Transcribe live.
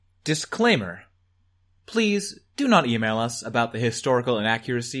Disclaimer. Please do not email us about the historical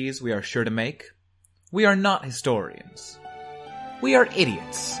inaccuracies we are sure to make. We are not historians. We are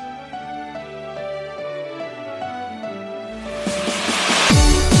idiots.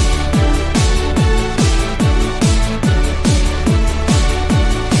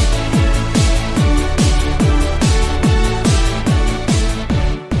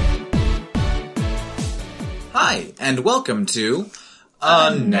 Hi, and welcome to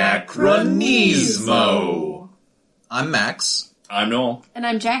Anachronismo. I'm Max. I'm Noel. And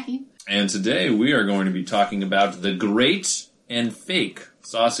I'm Jackie. And today we are going to be talking about the great and fake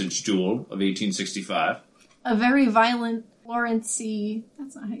sausage duel of 1865. A very violent Florentine...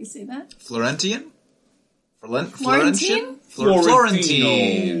 That's not how you say that. Florentine? Florentine?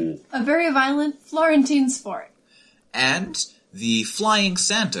 Florentine. A very violent Florentine sport. And the flying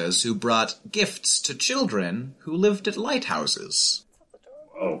Santas who brought gifts to children who lived at lighthouses.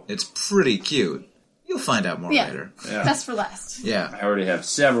 Oh. It's pretty cute. You'll find out more later. Yeah. Best for last. Yeah. I already have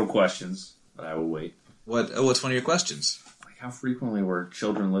several questions, but I will wait. What's one of your questions? Like, how frequently were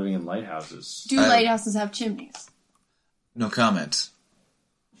children living in lighthouses? Do lighthouses have chimneys? No comment.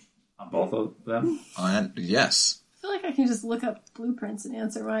 On both of them? Yes. I feel like I can just look up blueprints and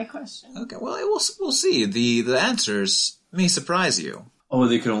answer my question. Okay, well, we'll see. The answers may surprise you. Oh,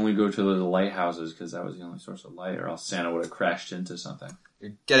 they could only go to the lighthouses because that was the only source of light, or else Santa would have crashed into something.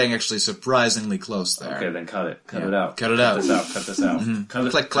 You're getting actually surprisingly close there. Okay, then cut it. Cut it out. Cut it out. Cut this out. Mm-hmm. Cut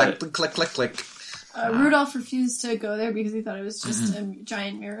it. Click, cut click, it. click, click, click. Rudolph refused to go there because he thought it was just a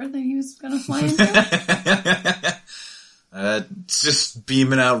giant mirror that he was going to fly into. It's just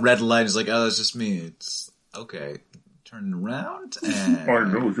beaming out red light. It's like, oh, it's just me. It's okay. Turn around and... I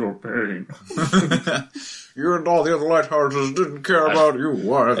know your pain. You and all the other lighthouses didn't care about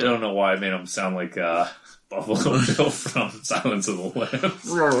you. I don't know why I made him sound like Buffalo Bill from Silence of the Lambs.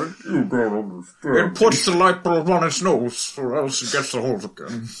 You don't understand. It puts the light bulb on its nose, or else he gets the hose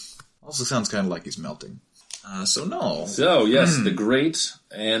again. Also sounds kind of like he's melting. So, yes, the great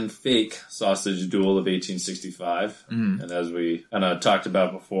and fake sausage duel of 1865. And as we kind of talked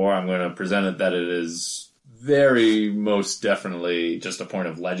about before, I'm going to present it that it is very most definitely just a point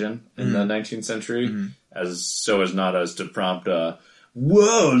of legend in the 19th century, as not as to prompt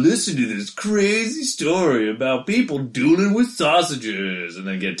whoa, listen to this crazy story about people dueling with sausages, and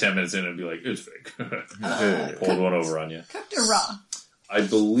then get 10 minutes in and be like, it's fake. Hold one over on you. Cooked or raw? I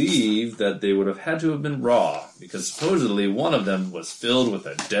believe that they would have had to have been raw, because supposedly one of them was filled with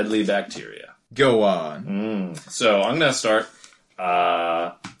a deadly bacteria. Go on. So I'm going to start.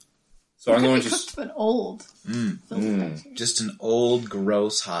 So I'm going to cooked but old. Just an old,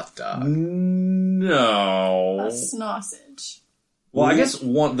 gross hot dog. No. A sausage. Well, I guess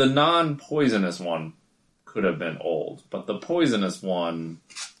the non-poisonous one could have been old, but the poisonous one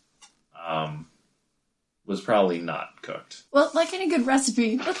was probably not cooked. Well, like any good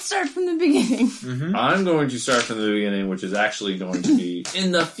recipe, let's start from the beginning. I'm going to start from the beginning, which is actually going to be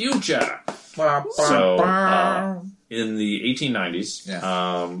in the future. So, in the 1890s,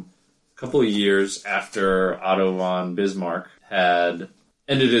 a couple of years after Otto von Bismarck had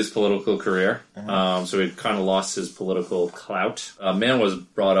ended his political career, so he'd kind of lost his political clout, a man was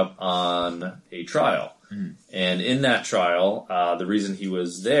brought up on a trial. And in that trial, the reason he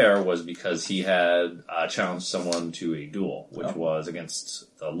was there was because he had challenged someone to a duel, which was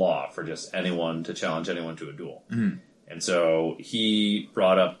against the law for just anyone to challenge anyone to a duel. And so he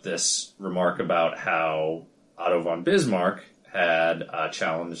brought up this remark about how Otto von Bismarck had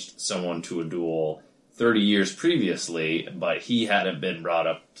challenged someone to a duel 30 years previously, but he hadn't been brought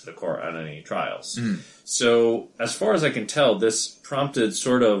up to the court on any trials. So, as far as I can tell, this prompted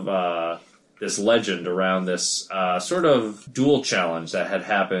sort of this legend around this sort of duel challenge that had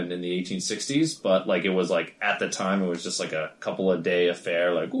happened in the 1860s, but like it was like at the time it was just like a couple of day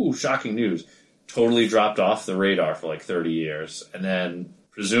affair, like, ooh, shocking news. Totally dropped off the radar for like 30 years. And then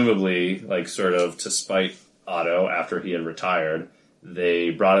presumably, like sort of to spite Otto after he had retired, they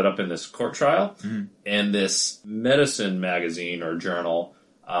brought it up in this court trial, and this medicine magazine or journal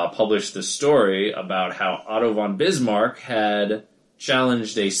published this story about how Otto von Bismarck had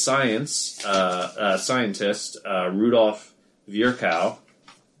challenged a scientist, Rudolf Virchow,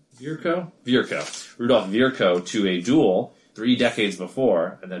 Rudolf Virchow, to a duel 3 decades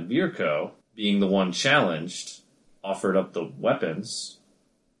before, and then Virchow, being the one challenged, offered up the weapons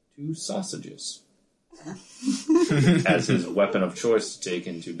to sausages as his weapon of choice to take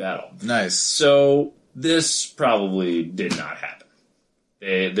into battle. Nice. So this probably did not happen.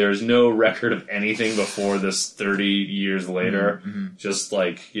 There's no record of anything before this 30 years later. Just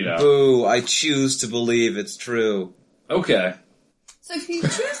like, you know. Boo, I choose to believe it's true. Okay. So if you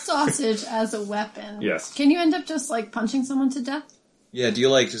choose sausage as a weapon, Yes. can you end up just, like, punching someone to death? Yeah, do you,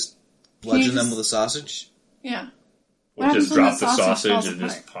 like, just bludgeon them with a sausage? Yeah. Or What just happens when drop the the sausage sausage falls and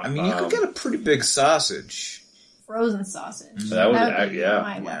just apart? I mean, you could get a pretty big sausage. Frozen sausage. That would be yeah.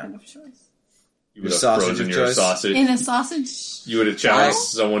 my weapon of choice. You would Your have sausage frozen of your choice? sausage. In a sausage... You would have challenged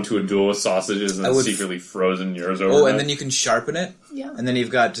someone to a duel with sausages and I would- secretly frozen yours over. Oh, and then you can sharpen it, Yeah. and then you've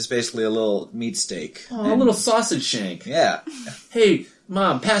got just basically a little meat steak. a little sausage shank. Yeah. Hey,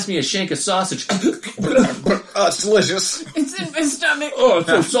 Mom, pass me a shank of sausage. Oh, it's delicious. It's in my stomach. Oh, it's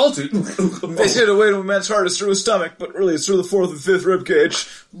so salty. They say the way to a man's heart is through his stomach, but really it's through the 4th and 5th rib cage.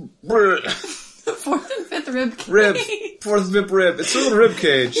 The 4th and 5th rib cage. Rib. 4th and 5th rib. It's through the rib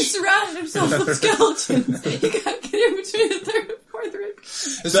cage. He surrounded himself with skeletons. He got get in between the 3rd and 4th rib cage.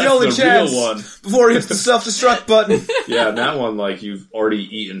 It's That's the only the chance real one. before he hits the self-destruct button. Yeah, and that one, like, you've already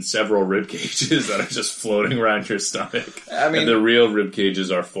eaten several rib cages that are just floating around your stomach. I mean- and the real rib cages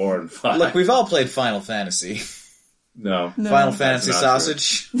are 4 and 5. Look, we've all played Final Fantasy. No. Final Fantasy not true.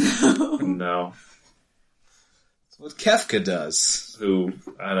 sausage. No. That's what Kefka does. Who?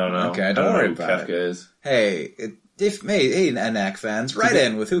 I don't know. Okay, I don't know worry who about Kefka it. is. Hey, hey, NAC fans, write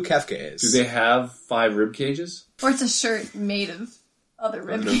in with who Kefka is. Do they have 5 rib cages? Or it's a shirt made of other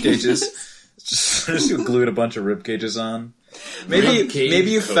rib Rib cages. cages? Just you glued a bunch of rib cages on. Maybe Rib cage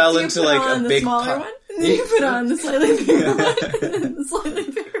maybe you coat. fell You into put like on a the big smaller one, and then you put on the slightly bigger one, and then the slightly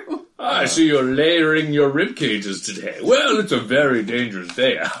bigger one. I see you're layering your rib cages today. Well, it's a very dangerous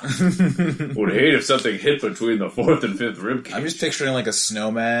day out. Would hate if something hit between the 4th and 5th rib cage. I'm just picturing like a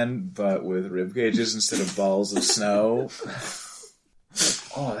snowman, but with rib cages instead of balls of snow.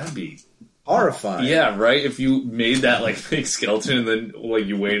 Oh, that'd be... Horrifying. Yeah, right? If you made that, like, fake skeleton and then, like,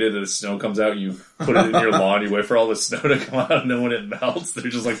 you waited and the snow comes out, you put it in your lawn, you wait for all the snow to come out, and then when it melts,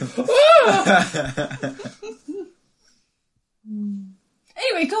 they're just like, ah!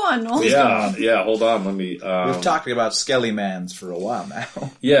 Anyway, go on, Noel. Yeah, hold on, let me... We've talked about Skelly-Mans for a while now.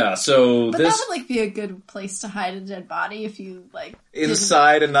 Yeah, so But this... that would, like, be a good place to hide a dead body if you, like...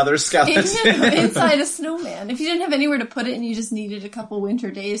 Inside another skeleton. Inside a snowman. If you didn't have anywhere to put it and you just needed a couple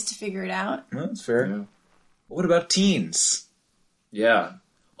winter days to figure it out. Well, that's fair. Yeah. But what about teens? Yeah.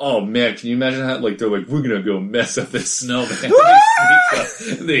 Oh, man, can you imagine how, like, they're like, we're gonna go mess up this snowman.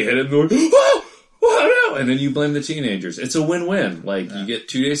 And they hit it and they're like, oh! Oh, no! And then you blame the teenagers. It's a win-win. Like, you get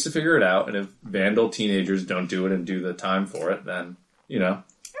 2 days to figure it out, and if vandal teenagers don't do it and do the time for it, then, you know. I don't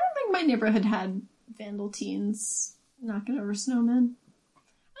think my neighborhood had vandal teens knocking over snowmen.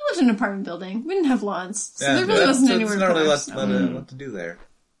 I lived in an apartment building. We didn't have lawns, so there really wasn't anywhere to not put really our lot snowmen. to do there.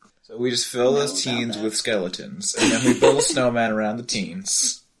 So we just fill those about teens that. with skeletons, and then we build a snowman around the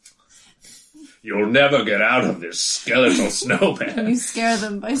teens. You'll never get out of this skeletal And snowman. you scare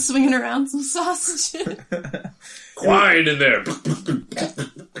them by swinging around some sausages. Quiet in there.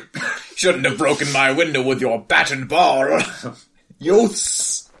 Shouldn't have broken my window with your bat and ball.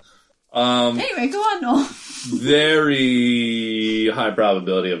 Youths. Anyway, go on, Noel. Very high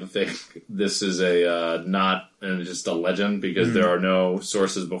probability of a fake. This is a not and just a legend because there are no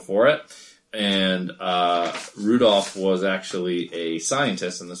sources before it. And Rudolph was actually a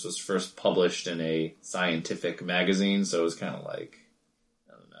scientist, and this was first published in a scientific magazine. So it was kind of like,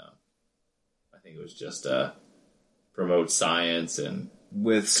 I don't know. I think it was just promote science and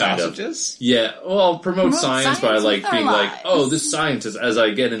With kind of- sausages? yeah, well, promote Promote science by science like with being our like, lives. oh, this scientist. As I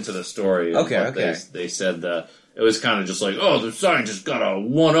get into the story, Okay, what okay. They said that it was kind of just like, oh, the scientist got a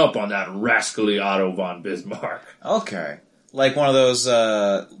one up on that rascally Otto von Bismarck. Okay. Like one of those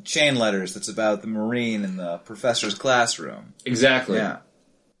chain letters that's about the Marine in the professor's classroom. Exactly. Yeah.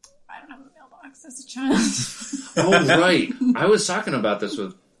 I don't have a mailbox as a child. Oh, right. I was talking about this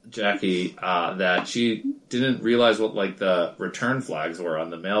with Jackie, that she didn't realize what like the return flags were on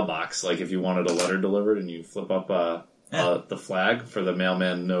the mailbox. Like if you wanted a letter delivered and you flip up the flag for the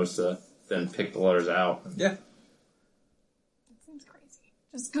mailman knows to then pick the letters out. Yeah. Seems crazy.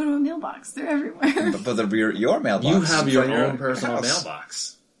 Just go to a mailbox. They're everywhere. But they're your mailbox. You have your from own personal house.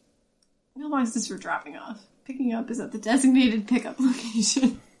 mailbox. Mailbox is for dropping off. Picking up is at the designated pickup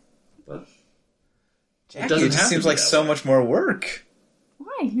location. But Jackie, doesn't it just have to seems be like that so way. much more work.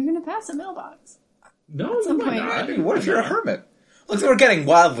 Why? You're gonna pass a mailbox. no, At some you might point. not. I mean, what if you're a hermit? Look, we're getting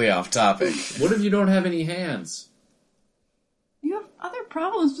wildly off topic. What if you don't have any hands? You have other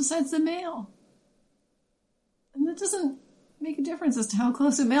problems besides the mail. And that doesn't make a difference as to how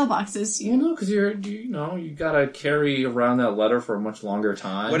close a mailbox is to You you. know, because you gotta carry around that letter for a much longer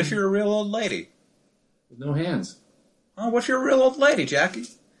time. What if you're a real old lady? with no hands? Oh, what if you're a real old lady, Jackie?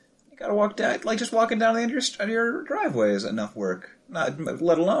 You Gotta walk down, like just walking down the end of your driveway is enough work. Not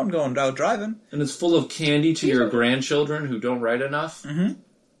let alone going out driving. And it's full of candy to your grandchildren who don't write enough. Mm-hmm.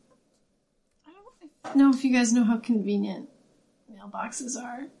 I don't know if you guys know how convenient mailboxes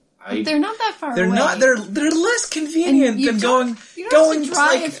are. But they're not that far They're away. not. They're less convenient than going. You don't have to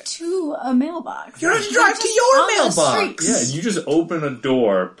drive like, to a mailbox. You don't have to drive to your mailbox. Yeah, you just open a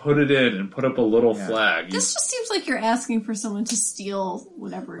door, put it in, and put up a little flag. This just seems like you're asking for someone to steal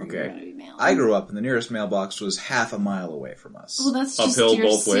whatever you're going to be mailing. I grew up, and the nearest mailbox was half a mile away from us. Well, that's just Uphill your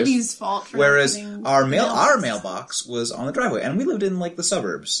both ways. city's fault. For Whereas our mailbox. mailbox was on the driveway, and we lived in like the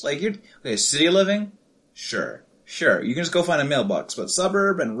suburbs. Like city living, sure. You can just go find a mailbox, but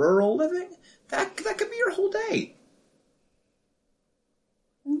suburb and rural living. That could be your whole day.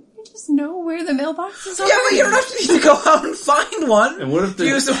 You just know where the mailboxes are. Yeah, but you don't have to go out and find one. And what if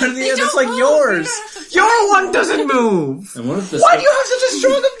use the one that's like move. yours? Your one doesn't move. And what if Why do you have such a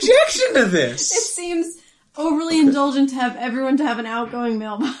strong objection to this? It seems overly indulgent to have everyone to have an outgoing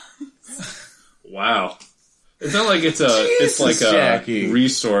mailbox. Wow. It's not like it's like a Jackie.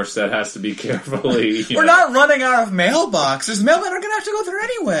 resource that has to be carefully. We're not running out of mailboxes. The mailmen are going to have to go there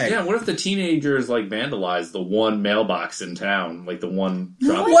anyway. Yeah, what if the teenagers vandalize the one mailbox in town, like the one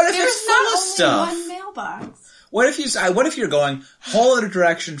drop? What if There's it's full not of stuff? only one mailbox. What if you're going whole other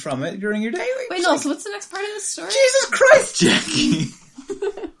direction from it during your day? Wait, no. So what's the next part of the story? Jesus Christ, Jackie!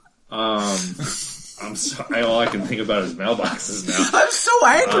 I'm sorry. All I can think about is mailboxes now. I'm so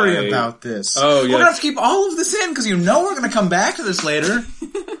angry about this. Oh, We're yeah. gonna have to keep all of this in because you know we're gonna come back to this later.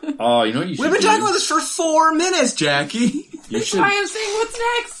 Oh, you know what you should We've been do? talking about this for 4 minutes, Jackie. That's why I'm saying what's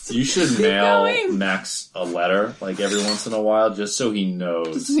next. You should Keep mail going. Max a letter like every once in a while, just so he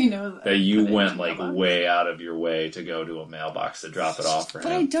knows We know that you Put it went in like the mailbox. way out of your way to go to a mailbox to drop it off for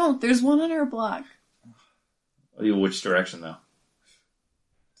But I him. don't. There's one on our block. Which direction though?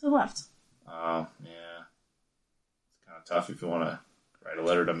 To the left. Oh, yeah. It's kind of tough if you want to write a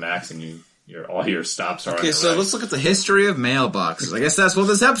letter to Max and all your stops are. Okay, so let's look at the history of mailboxes. I guess that's what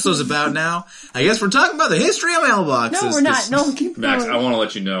this episode's about now. I guess we're talking about the history of mailboxes. No, we're not. No, keep Max, going. I want to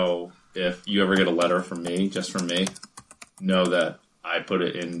let you know if you ever get a letter from me, just from me, know that I put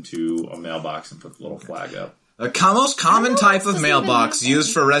it into a mailbox and put the little flag up. The most common type of doesn't mailbox even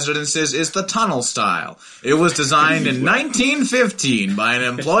used for residences is the tunnel style. It was designed in 1915 by an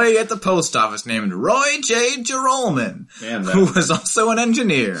employee at the post office named Roy J. Gerolman, Man, who was also an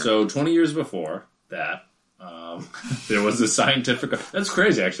engineer. So 20 years before that, there was a scientific... That's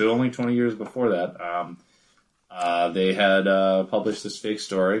crazy, actually. Only 20 years before that, they had published this fake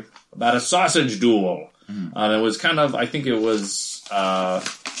story about a sausage duel. It was kind of... I think it was...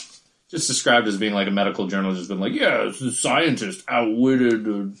 just described as being like a medical journal, just been like, yeah, it's a scientist outwitted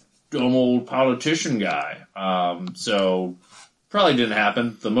a dumb old politician guy. So probably didn't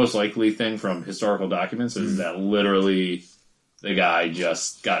happen. The most likely thing from historical documents is that literally the guy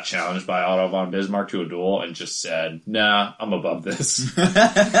just got challenged by Otto von Bismarck to a duel and just said, nah, I'm above this.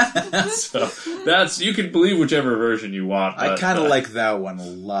 So you can believe whichever version you want. I but, kind of like that one a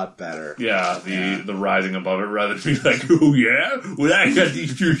lot better. yeah, the rising above it rather than be like, oh yeah? Well, I got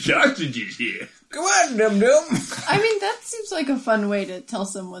these two sausages here. Go on, dum-dum. I mean, that seems like a fun way to tell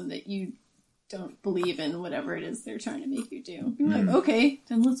someone that you don't believe in whatever it is they're trying to make you do. You're like, okay,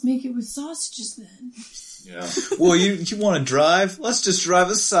 then let's make it with sausages then. Yeah. Well, you want to drive? Let's just drive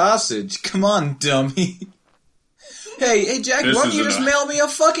a sausage. Come on, dummy. Hey, Jack, This why don't you isn't just a- mail me a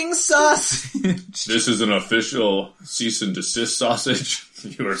fucking sausage? This is an official cease and desist sausage.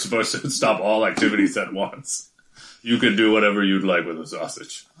 You are supposed to stop all activities at once. You can do whatever you'd like with a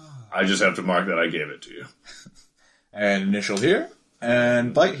sausage. I just have to mark that I gave it to you. And initial here,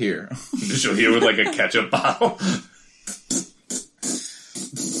 and bite here. Initial here with like a ketchup bottle.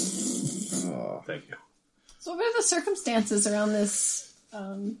 Thank you. So what are the circumstances around this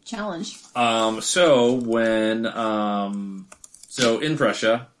challenge? So in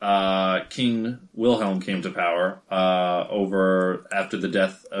Prussia, King Wilhelm came to power after the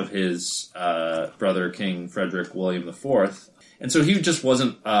death of his brother, King Frederick William IV. And so he just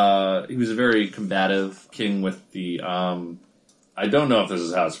wasn't, he was a very combative king with the, I don't know if this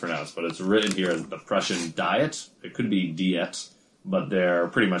is how it's pronounced, but it's written here as the Prussian Diet. It could be Diet, but they're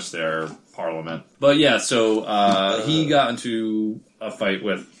pretty much their parliament. But yeah, so he got into a fight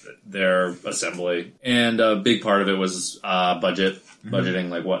with their assembly, and a big part of it was budgeting,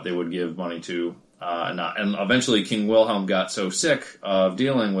 like what they would give money to. And eventually King Wilhelm got so sick of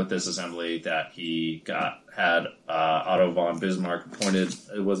dealing with this assembly that he had Otto von Bismarck appointed,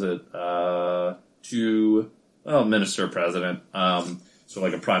 minister president, so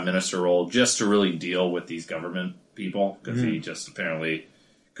like a prime minister role, just to really deal with these government people, because he just apparently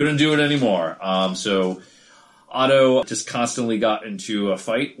couldn't do it anymore. So Otto just constantly got into a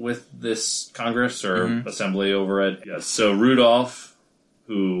fight with this Congress or assembly over it. Yeah, so Rudolph,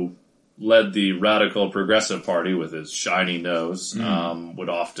 who led the radical progressive party with his shiny nose, would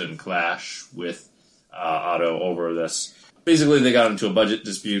often clash with Otto over this. Basically, they got into a budget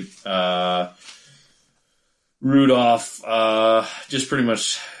dispute. Rudolph just pretty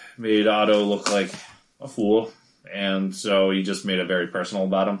much made Otto look like a fool. And so he just made it very personal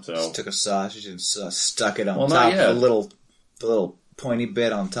about him. So just took a sausage and stuck it on top of the little pointy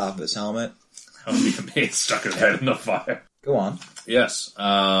bit on top of his helmet. How many man stuck his head in the fire? Go on. Yes.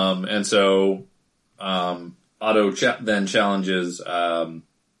 And so Otto then challenges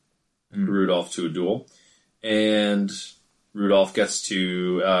Rudolph to a duel. And Rudolph gets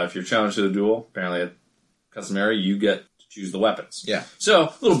to, if you're challenged to a duel, apparently customary, you get to choose the weapons. Yeah. So,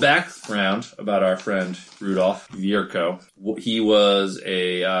 a little background about our friend Rudolph Virchow. He was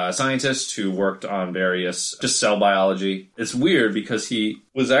a scientist who worked on various, just cell biology. It's weird because he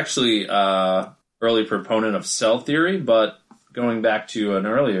was actually early proponent of cell theory, but going back to an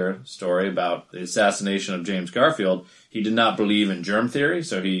earlier story about the assassination of James Garfield, he did not believe in germ theory,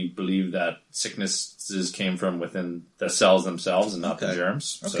 so he believed that sicknesses came from within the cells themselves and not the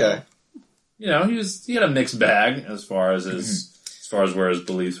germs. Okay. So, you know, he had a mixed bag as far as where his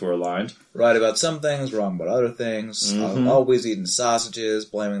beliefs were aligned. Right about some things, wrong about other things. Always eating sausages,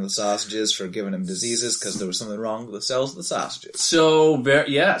 blaming the sausages for giving him diseases because there was something wrong with the cells of the sausages. So,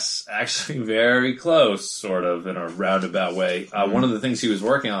 yes, actually very close, sort of, in a roundabout way. One of the things he was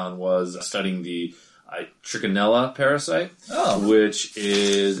working on was studying the Trichinella parasite, which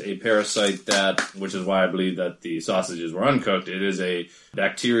is a parasite which is why I believe that the sausages were uncooked. It is a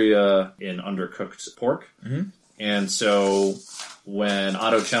bacteria in undercooked pork. And so when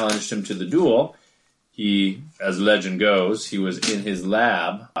Otto challenged him to the duel, he, as legend goes, he was in his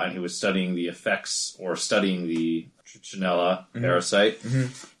lab and he was studying the effects or studying the Trichinella parasite.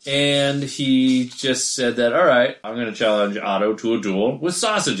 And he just said that, all right, I'm going to challenge Otto to a duel with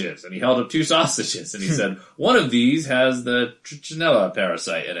sausages. And he held up 2 sausages and he said, one of these has the Trichinella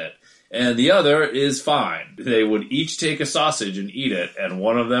parasite in it. And the other is fine. They would each take a sausage and eat it, and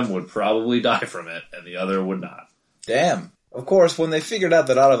one of them would probably die from it, and the other would not. Damn. Of course, when they figured out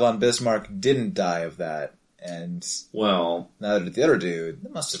that Otto von Bismarck didn't die of that, and well, neither did the other dude, they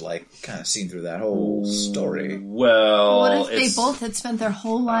must have kind of seen through that whole story. Well, what if they both had spent their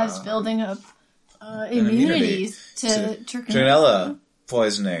whole lives building up immunities to Trichinella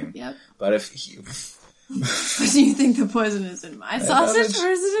poisoning? Yep. But if do you think the poison is in my sausage or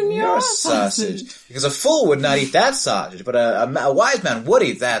is it in your sausage? Because a fool would not eat that sausage, but a wise man would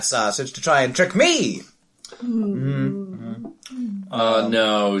eat that sausage to try and trick me. No,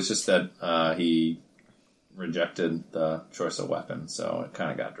 it was just that he rejected the choice of weapon, so it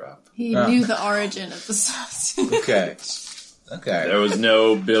kind of got dropped. He knew the origin of the sausage. Okay. There was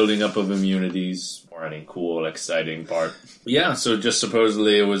no building up of immunities or any cool, exciting part. Yeah, so just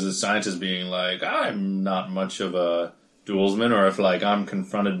supposedly it was a scientist being like, I'm not much of a duelsman, or if I'm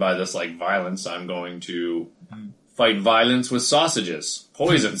confronted by this violence, I'm going to fight violence with sausages.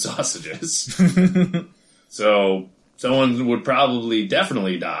 Poison sausages. So someone would probably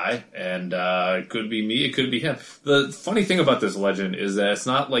definitely die, and it could be me, it could be him. The funny thing about this legend is that it's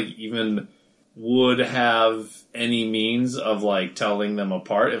not even would have any means of telling them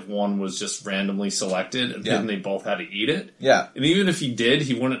apart if one was just randomly selected and then they both had to eat it. Yeah. And even if he did,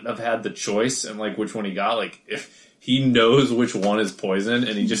 he wouldn't have had the choice and which one he got. If he knows which one is poison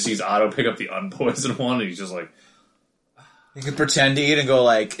and he just sees Otto pick up the unpoisoned one and he's just you could pretend to eat and go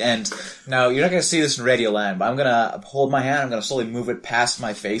and now you're not going to see this in Radioland, but I'm going to hold my hand, I'm going to slowly move it past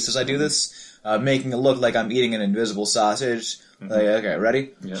my face as I do this, making it look like I'm eating an invisible sausage. Okay, ready?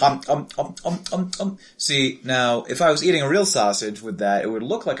 Yeah. See, now, if I was eating a real sausage with that, it would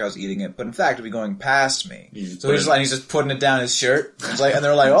look like I was eating it, but in fact, it would be going past me. He's just putting it down his shirt. And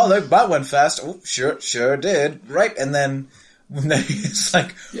they're like, oh, that went fast. Oh, sure did. Right, and then he's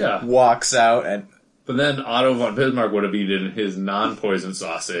walks out and... But then Otto von Bismarck would have eaten his non-poison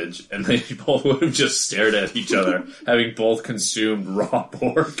sausage, and they both would have just stared at each other, having both consumed raw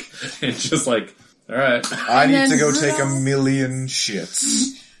pork, and just all right. I need to go take a million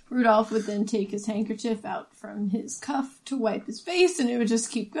shits. Rudolph would then take his handkerchief out from his cuff to wipe his face, and it would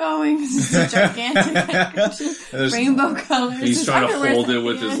just keep going. It's a gigantic handkerchief, rainbow colors. He's trying to hold it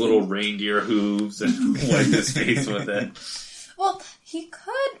with his little reindeer hooves and wipe his face with it. Well, he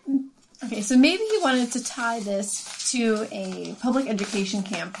could... Okay, so maybe he wanted to tie this to a public education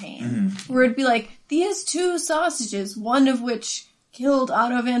campaign, where it'd be these 2 sausages, one of which killed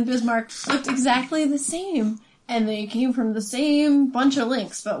Otto von Bismarck, looked exactly the same. and they came from the same bunch of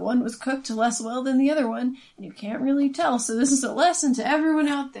links, but one was cooked less well than the other one, and you can't really tell. So this is a lesson to everyone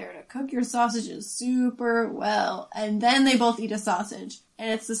out there to cook your sausages super well. And then they both eat a sausage, and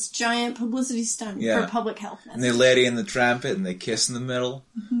it's this giant publicity stunt for public health message. And they lady in the trumpet, and they kiss in the middle,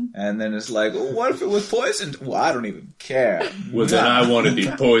 and then it's like, oh, what if it was poisoned? Well, I don't even care. Well, then I want to be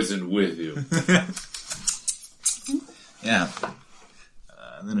poisoned with you. Yeah.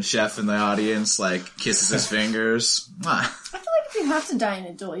 And then a chef in the audience, like, kisses his fingers. I feel like if you have to die in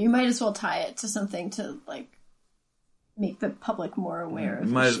a duel, you might as well tie it to something to, like, make the public more aware of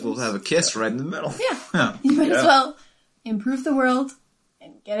You might as well have a kiss right in the middle. Yeah. You might as well improve the world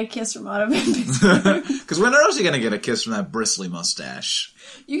and get a kiss from Otto van Bismarck. Because when else are you going to get a kiss from that bristly mustache?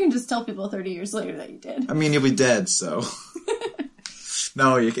 You can just tell people 30 years later that you did. I mean, you'll be dead, so...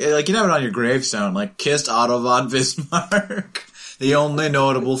 No, you have it on your gravestone, like, kissed Otto von Bismarck. The only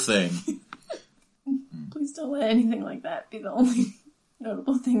notable thing. Please don't let anything like that be the only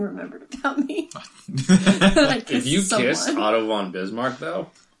notable thing remembered about me. If you kissed Otto von Bismarck,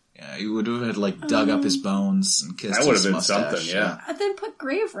 though? Yeah, you would have had, like, dug up his bones and kissed his mustache. That would have been something, yeah. And then put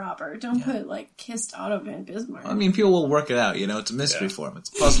grave robber. Don't put, like, kissed Otto van Bismarck. I mean, people will work it out, you know? It's a mystery for him.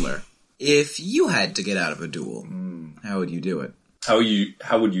 It's a puzzler. If you had to get out of a duel, how would you do it? How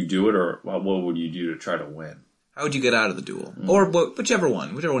would you do it, or what would you do to try to win? How would you get out of the duel? Or whichever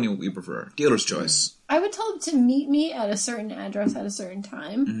one you prefer. Dealer's choice. I would tell them to meet me at a certain address at a certain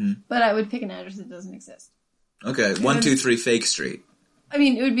time, but I would pick an address that doesn't exist. Okay, 123 Fake Street. I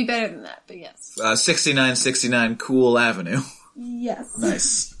mean, it would be better than that, but yes. 6969 Cool Avenue. Yes.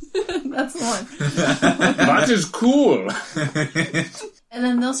 Nice. That's the one. That is cool. And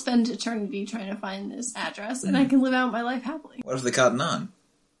then they'll spend eternity trying to find this address, and I can live out my life happily. What if they cotton on?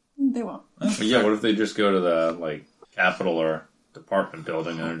 They won't. Yeah, what if they just go to the, like, Capitol or department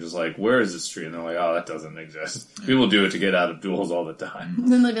building and they're just like, where is this street? And they're like, oh, that doesn't exist. People do it to get out of duels all the time.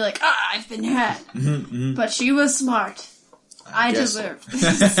 And then they'll be like, I've been had. But she was smart. I deserve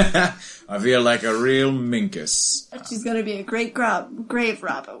this. I feel like a real minkus. She's going to be a great grave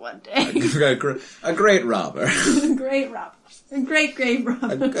robber one day. A great robber. A great robber. A great grave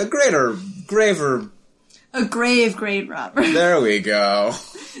robber. Graver. A grave robber. There we go.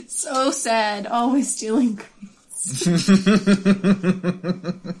 So sad, always stealing graves.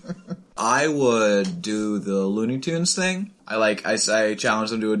 I would do the Looney Tunes thing. I challenge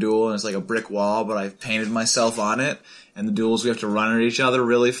them to a duel, and it's like a brick wall, but I've painted myself on it. And the duels, we have to run at each other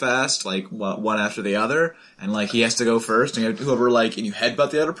really fast, like one after the other. And like he has to go first, and and you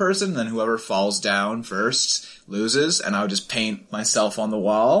headbutt the other person, and then whoever falls down first loses. And I would just paint myself on the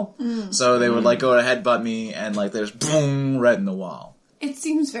wall, so they would like go to headbutt me, and like there's boom right in the wall. It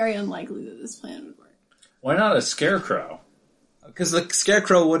seems very unlikely that this plan would work. Why not a scarecrow? Because the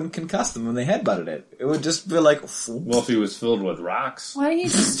scarecrow wouldn't concuss them when they headbutted it. It would just be like... Well, if he was filled with rocks. Why don't you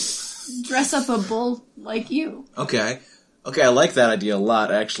just dress up a bull like you? Okay, I like that idea a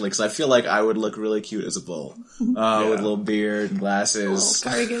lot, actually, because I feel like I would look really cute as a bull. With a little beard and glasses.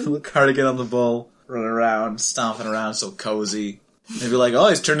 Little cardigan on the bull. Running around, stomping around, so cozy. They'd be like, oh,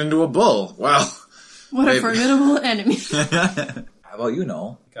 he's turned into a bull. Wow. What a formidable enemy. How about you,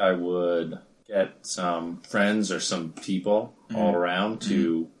 Noel? I would get some friends or some people all around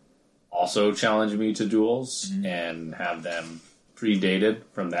to also challenge me to duels and have them predated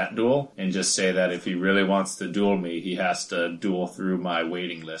from that duel, and just say that if he really wants to duel me, he has to duel through my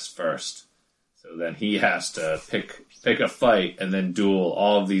waiting list first. So then he has to pick a fight and then duel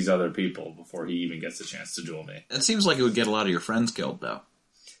all of these other people before he even gets a chance to duel me. It seems like it would get a lot of your friends killed, though.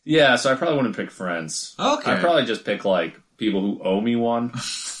 Yeah, so I probably wouldn't pick friends. Okay. I'd probably just pick, like, people who owe me one.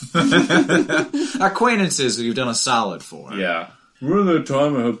 Acquaintances who you've done a solid for. Yeah. Remember that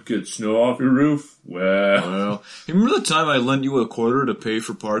time I helped get snow off your roof? Well, remember the time I lent you $0.25 to pay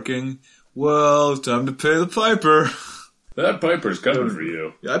for parking? Well, it's time to pay the piper. That piper's coming for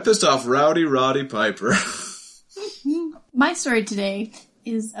you. Yeah, I pissed off Rowdy Roddy Piper. My story today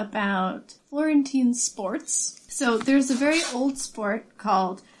is about Florentine sports. So there's a very old sport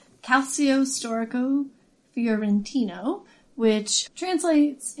called Calcio Storico Fiorentino, which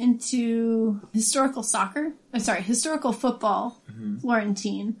translates into historical football,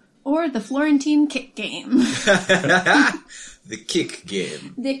 Florentine, or the Florentine kick game. The kick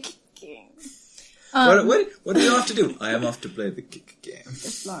game. The kick game. What do you have to do? I am off to play the kick game. The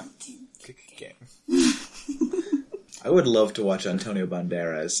Florentine kick game. I would love to watch Antonio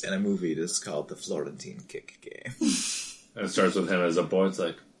Banderas in a movie that's called The Florentine Kick Game. And it starts with him as a boy. It's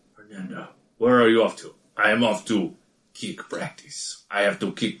like, Fernando, where are you off to? I am off to kick practice. I have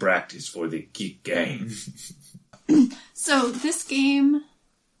to kick practice for the kick game. So this game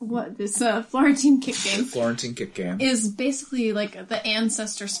what this Florentine kick game. Florentine kick game is basically like the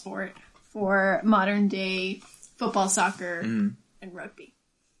ancestor sport for modern day football, soccer, and rugby.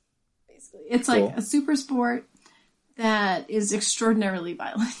 Basically, it's like a super sport that is extraordinarily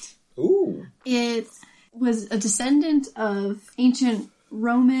violent. Ooh! It was a descendant of ancient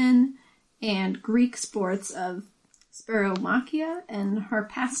Roman and Greek sports of Sparomachia and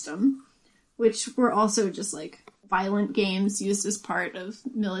Harpastum, which were also just like violent games used as part of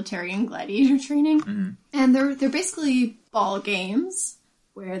military and gladiator training. And they're basically ball games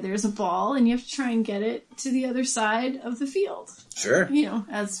where there's a ball and you have to try and get it to the other side of the field. Sure. You know,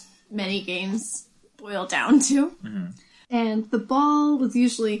 as many games boil down to. And the ball was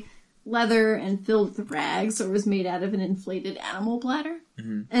usually leather and filled with rags, or was made out of an inflated animal bladder.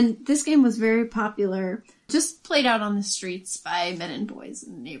 And this game was very popular, just played out on the streets by men and boys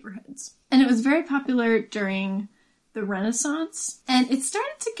in the neighborhoods. And it was very popular during the Renaissance, and it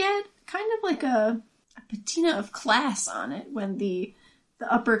started to get kind of like a patina of class on it when the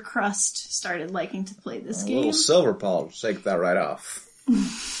upper crust started liking to play this game. A little silver polish, take that right off.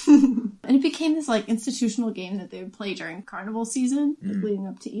 And it became this like institutional game that they would play during carnival season, leading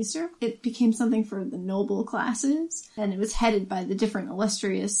up to Easter. It became something for the noble classes, and it was headed by the different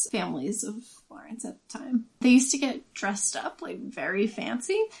illustrious families of Florence at the time. They used to get dressed up like very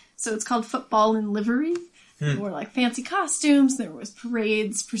fancy, so it's called football in livery. There were like fancy costumes, there was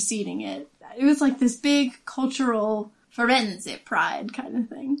parades preceding it. It was like this big cultural Firenze pride kind of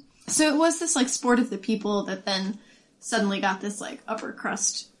thing. So it was this like sport of the people that then suddenly got this like upper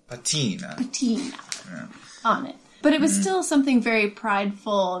crust patina on it. But it was still something very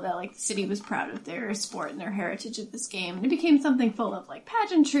prideful that like the city was proud of their sport and their heritage of this game. And it became something full of like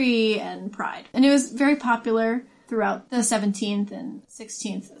pageantry and pride. And it was very popular throughout the 17th and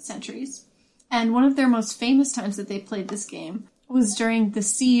 16th centuries. And one of their most famous times that they played this game was during the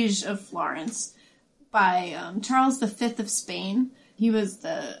siege of Florence by Charles V of Spain. He was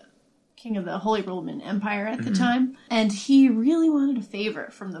the king of the Holy Roman Empire at the time, and he really wanted a favor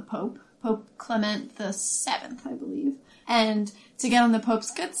from the Pope, Pope Clement VII, I believe. And to get on the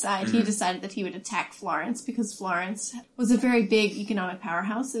Pope's good side, he decided that he would attack Florence, because Florence was a very big economic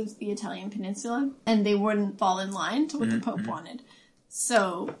powerhouse of the Italian peninsula, and they wouldn't fall in line to what the Pope wanted.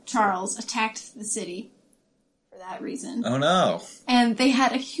 So Charles attacked the city for that reason. Oh no. And they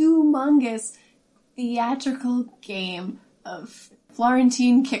had a humongous theatrical game of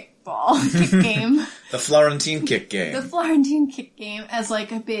Florentine kick game. The Florentine kick game. The Florentine kick game as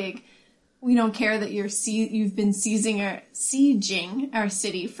like a big, we don't care that you've been sieging our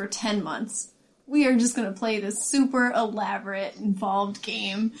city for 10 months. We are just going to play this super elaborate, involved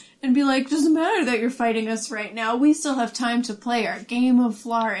game and be like, doesn't matter that you're fighting us right now. We still have time to play our game of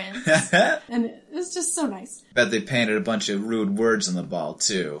Florence. And it's just so nice. Bet they painted a bunch of rude words on the ball,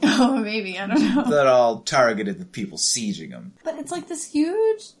 too. Oh, maybe. I don't know. That all targeted the people sieging them. But it's like this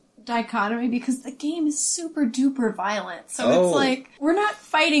huge dichotomy because the game is super duper violent. So it's like, we're not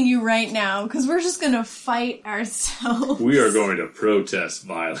fighting you right now because we're just going to fight ourselves. We are going to protest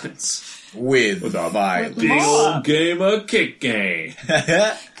violence. With a violence. Big old game of kick game.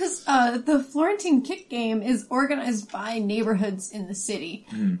 Because the Florentine kick game is organized by neighborhoods in the city.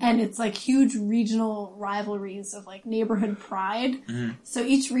 And it's like huge regional rivalries of like neighborhood pride. So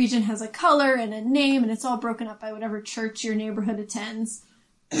each region has a color and a name, and it's all broken up by whatever church your neighborhood attends.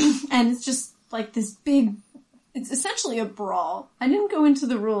 And it's just like this big, it's essentially a brawl. I didn't go into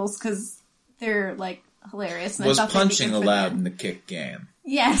the rules because they're like hilarious. And Was I thought punching allowed in the kick game?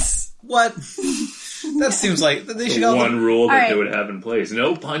 Yes. What? That seems like they should The all... one rule that All right. they would have in place.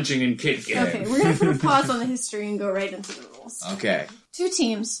 No punching in kick game. Okay, we're going to put a pause on the history and go right into the rules. Okay. 2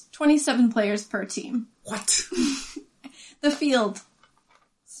 teams, 27 players per team. What? The field,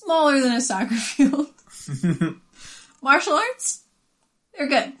 smaller than a soccer field. Martial arts, they're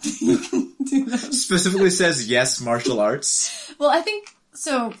good. You can do those. Specifically says yes, martial arts. Well, I think,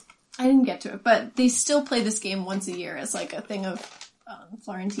 so, I didn't get to it, but they still play this game once a year as like a thing of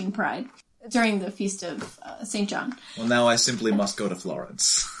Florentine pride during the feast of St. John. Well, now I simply must go to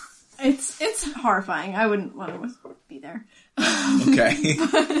Florence. It's horrifying. I wouldn't want to be there. Okay.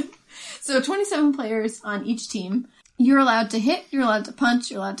 So 27 players on each team. You're allowed to hit, you're allowed to punch,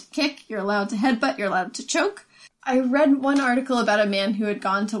 you're allowed to kick, you're allowed to headbutt, you're allowed to choke. I read one article about a man who had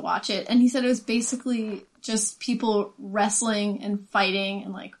gone to watch it, and he said it was basically just people wrestling and fighting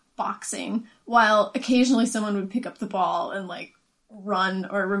and like boxing, while occasionally someone would pick up the ball and like run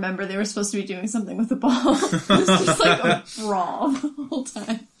or remember they were supposed to be doing something with the ball. It was just like a brawl the whole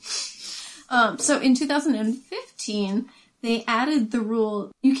time. So in 2015, they added the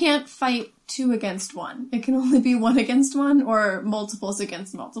rule, you can't fight 2 against 1. It can only be 1 against 1 or multiples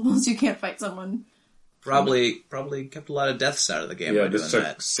against multiples. You can't fight someone. Probably kept a lot of deaths out of the game by doing this took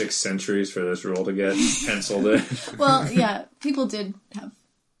that. 6 centuries for this rule to get penciled in. Well, yeah, people did have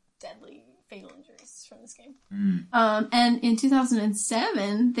deadly fatal injuries from this game. And in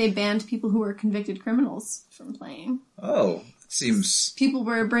 2007, they banned people who were convicted criminals from playing. Oh, seems... People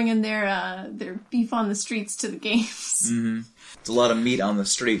were bringing their beef on the streets to the games. Mm-hmm. It's a lot of meat on the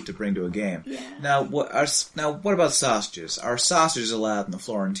street to bring to a game. Yeah. Now, what about sausages? Are sausages allowed in the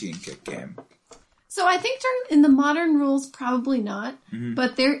Florentine kick game? So I think in the modern rules, probably not. Mm-hmm.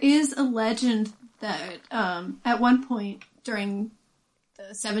 But there is a legend that at one point during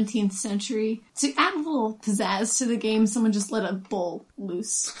the 17th century, to add a little pizzazz to the game, someone just let a bull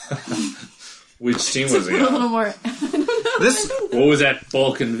loose. Which team was he A on? little more. I don't know. What was that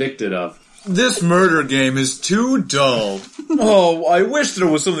bull convicted of? This murder game is too dull. Oh, I wish there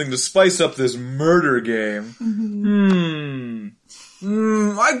was something to spice up this murder game.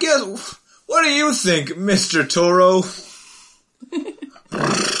 I guess... What do you think, Mr. Toro?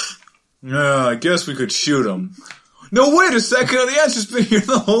 Yeah, I guess we could shoot him. No, wait a second, the answer's been here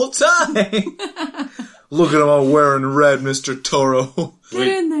the whole time. Look at him all wearing red, Mr. Toro. Get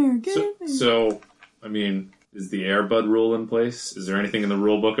in there. So, I mean, is the Air Bud rule in place? Is there anything in the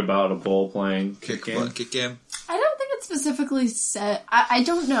rule book about a bull playing kick game? Kick game? I don't think it's specifically said. I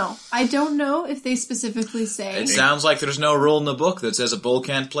don't know. I don't know if they specifically say. It sounds like there's no rule in the book that says a bull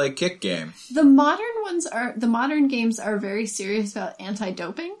can't play kick game. The modern games are very serious about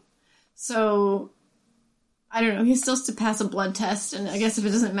anti-doping. So, I don't know. He still has to pass a blood test, and I guess if it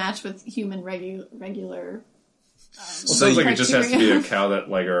doesn't match with human regular. It sounds like it just has to be a cow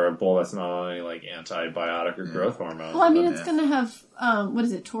or a bull that's not on any antibiotic or growth hormone. Well, I mean, it's going to have what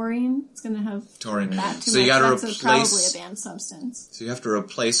is it? Taurine. It's going to have taurine. That too so you got to replace. Probably a banned substance. So you have to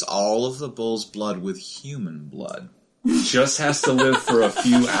replace all of the bull's blood with human blood. Just has to live for a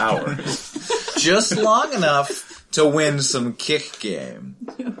few hours, just long enough to win some kick game,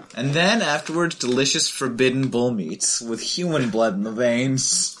 and then afterwards, delicious forbidden bull meats with human blood in the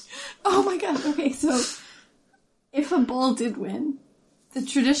veins. Oh my god! Okay, so. If a bull did win, the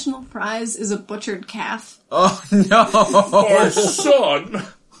traditional prize is a butchered calf. Oh no! My son!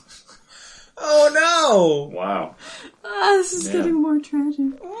 Oh no! Wow. This is getting more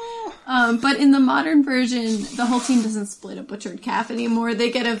tragic. But in the modern version, the whole team doesn't split a butchered calf anymore. They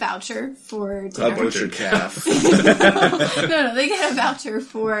get a voucher for dinner. A butchered calf. No, they get a voucher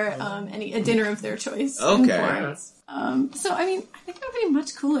for a dinner of their choice. Okay. So, I mean, I think it would be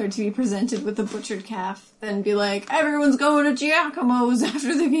much cooler to be presented with a butchered calf than be like, everyone's going to Giacomo's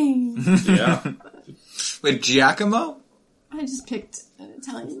after the game. Yeah. Wait, Giacomo? I just picked an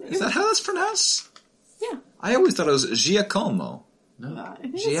Italian name. Is that how that's pronounced? Yeah. I always thought it was Giacomo. No. I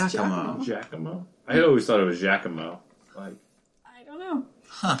think Giacomo. it's Giacomo? I always thought it was Giacomo. I don't know.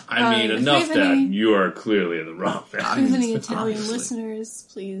 I mean, enough that you are clearly in the wrong If there's any Italian listeners,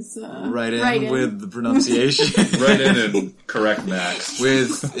 please write in with the pronunciation. Write in and correct Max.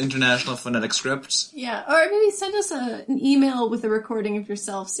 With International Phonetic Scripts. Yeah, or maybe send us an email with a recording of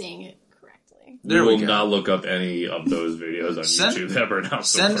yourself saying it correctly. We will not look up any of those videos on YouTube ever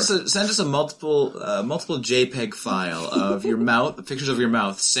announced. Send us a multiple JPEG file of your mouth, pictures of your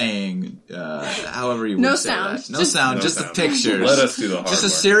mouth saying however you would say that. No sound, just the pictures. Let us do the hard work. Just a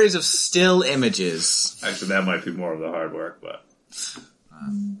series of still images. Actually, that might be more of the hard work, but...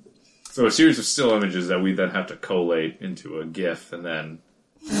 So a series of still images that we then have to collate into a GIF, and then,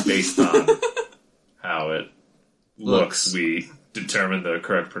 based on how it looks, we determine the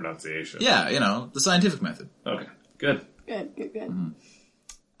correct pronunciation. Yeah, the scientific method. Okay, good. Good.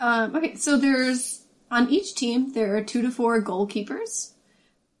 Mm-hmm. Okay, so on each team, there are 2 to 4 goalkeepers.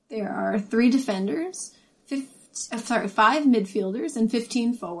 There are 3 defenders, 5 midfielders, and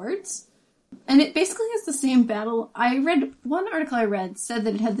 15 forwards. And it basically has the same battle. One article I read said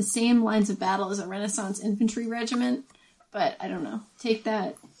that it had the same lines of battle as a Renaissance infantry regiment, but I don't know. Take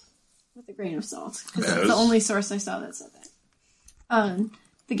that with a grain of salt, because that's the only source I saw that said that.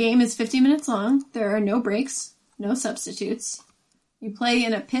 The game is 50 minutes long. There are no breaks, no substitutes. You play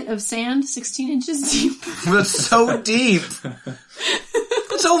in a pit of sand 16 inches deep. That's so deep.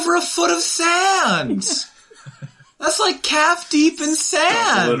 That's over a foot of sand. That's like calf deep in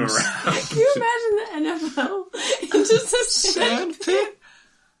sand. Can you imagine the NFL in just a sand pit?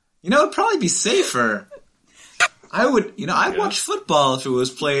 It'd probably be safer. I'd watch football if it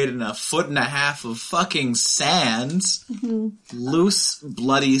was played in a foot and a half of fucking sand. Mm-hmm. Loose,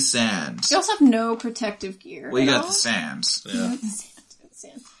 bloody sand. You also have no protective gear. Well, you got the sand. Yeah.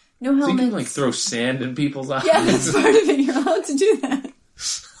 Sand. No helmet. So you can throw sand in people's eyes? Yeah, that's part of it. You're allowed to do that.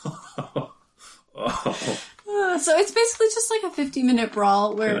 Oh. So it's basically just like a 50-minute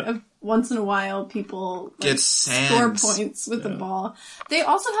brawl where once in a while people get score points with the ball. They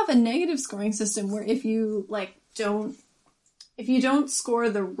also have a negative scoring system where if you don't score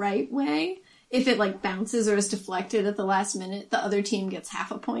the right way, if it like bounces or is deflected at the last minute, the other team gets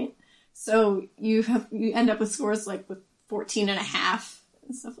half a point. So you end up with scores like with 14.5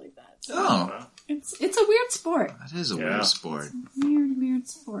 and stuff like that. So it's a weird sport. That is a weird sport. It's a weird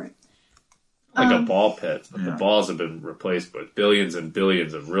sport. Like a ball pit, but the balls have been replaced with billions and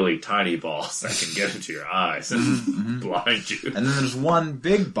billions of really tiny balls that can get into your eyes and blind you. And then there's one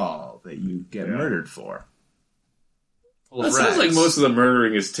big ball that you get murdered for. It sounds like most of the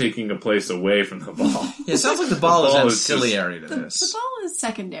murdering is taking a place away from the ball. Yeah, it sounds like the ball is ancillary to this. The ball is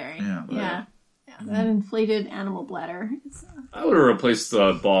secondary. Yeah. That inflated animal bladder. I would have replaced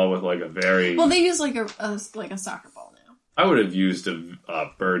the ball with like a very... Well, they use like a soccer ball now. I would have used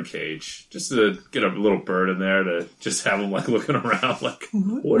a bird cage just to get a little bird in there to just have him like looking around like,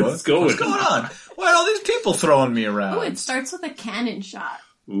 what's going on? Why are all these people throwing me around? Oh, it starts with a cannon shot.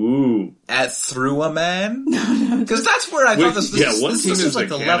 Ooh. Through a man? No. Because that's where I thought this is like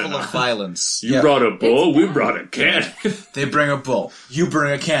the level of violence. You brought a bull, we brought a cannon. They bring a bull, you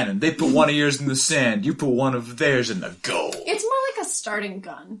bring a cannon. They put one of yours in the sand, you put one of theirs in the goal. It's more like a starting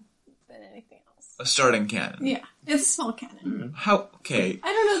gun than anything else. A starting cannon? Yeah, it's a small cannon. How? Okay.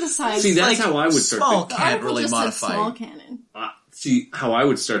 I don't know the size. See, that's how I would start small can't really modify. Small cannon. See, how I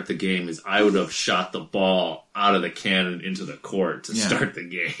would start the game is I would have shot the ball out of the cannon into the court to start the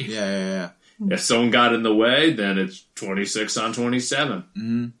game. Yeah. If someone got in the way, then it's 26 on 27.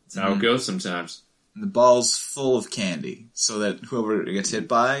 Mm-hmm. That's how it goes sometimes. And the ball's full of candy, so that whoever gets hit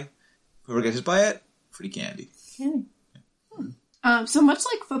by it, free candy. Candy. So much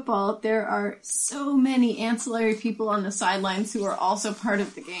like football, there are so many ancillary people on the sidelines who are also part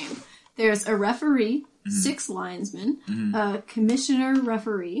of the game. There's a referee, 6 linesmen, a commissioner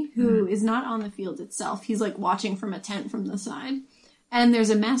referee who is not on the field itself. He's like watching from a tent from the side. And there's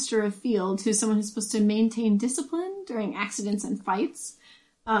a master of field who's someone who's supposed to maintain discipline during accidents and fights.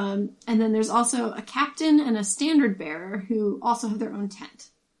 And then there's also a captain and a standard bearer who also have their own tent.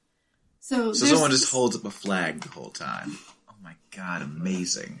 So someone just holds up a flag the whole time. Oh my god,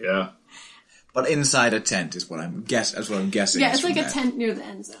 amazing. Yeah. But inside a tent is what I'm guessing. Yeah, it's like a tent near the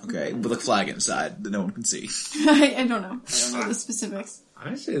end zone. Okay, with a flag inside that no one can see. I don't know. I don't know the specifics.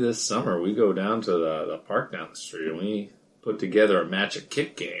 I say this summer we go down to the park down the street and we put together a match of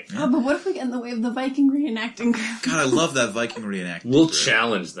kick game. Oh, but what if we get in the way of the Viking reenacting group? God, I love that Viking reenacting We'll group.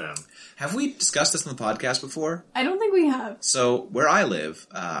 challenge them. Have we discussed this on the podcast before? I don't think we have. So, where I live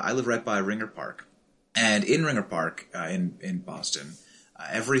right by Ringer Park. And in Ringer Park, in Boston,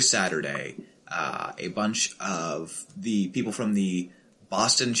 every Saturday, a bunch of the people from the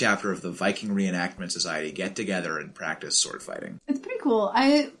Boston chapter of the Viking Reenactment Society get together and practice sword fighting. It's pretty cool.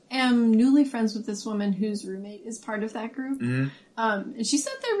 I am newly friends with this woman whose roommate is part of that group. Mm-hmm. And she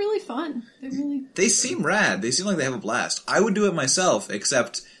said they're really fun. They seem rad. They seem like they have a blast. I would do it myself,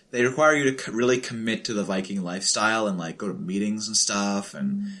 except they require you to really commit to the Viking lifestyle and like go to meetings and stuff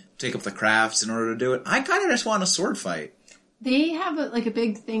and take up the crafts in order to do it. I kind of just want a sword fight. They have a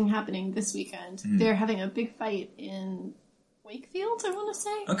big thing happening this weekend. Mm. They're having a big fight in Wakefield, I want to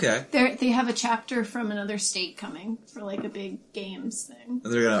say. Okay. They have a chapter from another state coming for like a big games thing.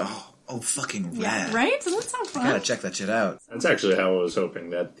 They're gonna, fucking rad. Yeah, right? Doesn't that sound fun? I gotta check that shit out. That's actually how I was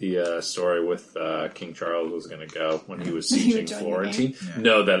hoping that the story with King Charles was gonna go when he was sieging Florentine. Yeah.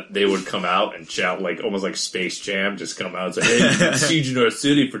 No, that they would come out and shout like, almost like Space Jam, just come out and say, hey, you've been sieging our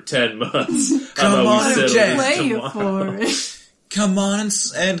city for 10 months. Come on, Jam. Play you for it. Come on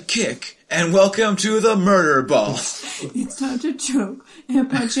and kick, and welcome to the murder ball. It's time to choke and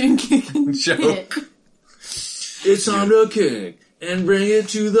punch and kick and choke. It's time to kick and bring it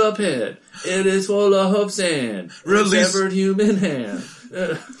to the pit. It is full of sand. Release severed human hand.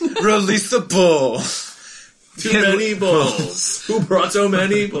 Release the bull. Too many bulls. Who brought so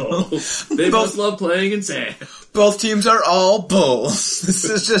many bulls? They both love playing in sand. Both teams are all bulls. This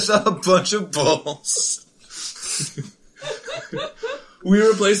is just a bunch of bulls. We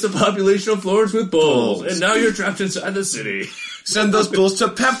replaced the population of Florence with bulls, and now you're trapped inside the city. Send those bulls to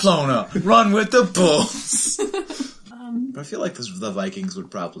Pamplona. Run with the bulls. But I feel like the Vikings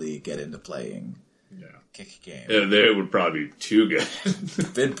would probably get into playing kick game. Yeah, they would probably be too good.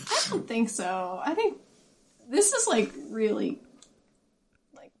 I don't think so. I think this is like really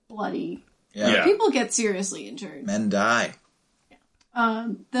like bloody. Yeah. People get seriously injured. Men die. Yeah.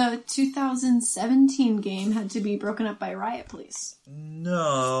 The 2017 game had to be broken up by Riot Police.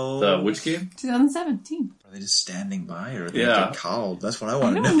 No. Which game? 2017. Are they just standing by, or are they Yeah. get called? That's what I I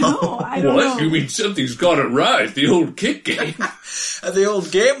want to don't know. I don't know. You mean something's got it right? The old kick game. At the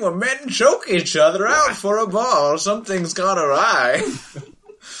old game where men choke each other out for a ball, something's gone awry.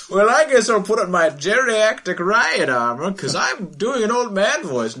 Well, I guess I'll put on my geriatric riot armor, because I'm doing an old man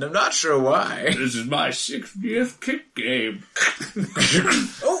voice, and I'm not sure why. This is my 60th kick game.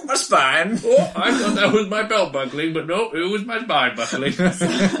 Oh, my spine. Oh, I thought that was my belt buckling, but no, it was my spine buckling.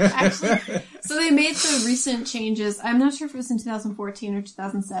 Actually, so they made the recent changes. I'm not sure if it was in 2014 or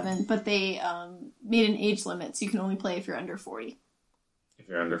 2007, but they made an age limit, so you can only play if you're under 40. If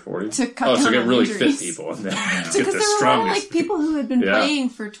you're under 40? To cut so down get on really injuries. fit people in there. Because Get there the were all strongest. like people who had been Yeah. playing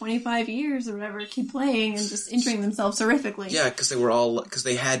for 25 years or whatever, keep playing and just injuring themselves horrifically. Yeah, because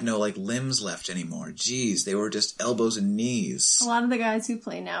they had no, like, limbs left anymore. Jeez, they were just elbows and knees. A lot of the guys who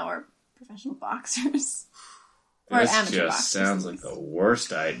play now are professional boxers. Or This amateur just boxers. sounds like the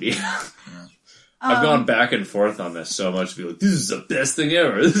worst idea. I've gone back and forth on this so much to be like, this is the best thing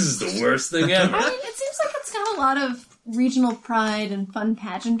ever. This is the worst thing ever. I mean, it seems like it's got a lot of regional pride and fun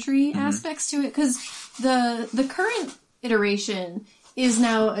pageantry aspects to it, because the current iteration is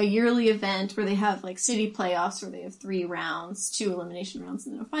now a yearly event where they have like city playoffs where they have 3 rounds, 2 elimination rounds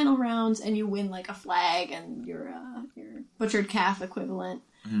and then a final round, and you win like a flag and your butchered calf equivalent.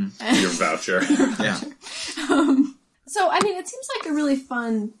 Your voucher. Yeah. So, I mean, it seems like a really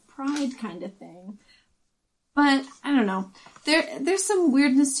fun pride kind of thing. But, I don't know. There's some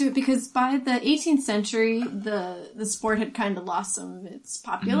weirdness to it because by the 18th century, the sport had kind of lost some of its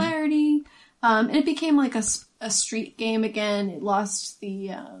popularity. And it became like a street game again. It lost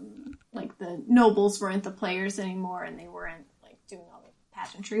the nobles weren't the players anymore and they weren't like doing all the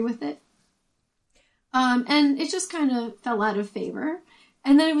pageantry with it. And it just kind of fell out of favor.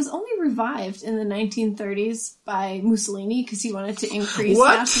 And then it was only revived in the 1930s by Mussolini because he wanted to increase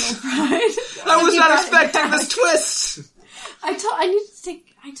What? national pride. I was He not brought it expecting back. this twist! I told you.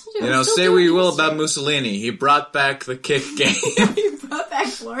 You I'm know, still say doing what you this. will about Mussolini, he brought back the kick game He brought back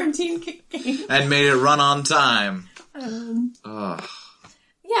Florentine kick game. and made it run on time.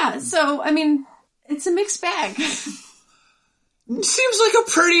 Yeah, so, I mean, it's a mixed bag. Seems like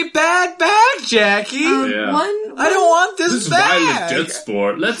a pretty bad bag, Jackie. Yeah. I don't want This this is violent bag. death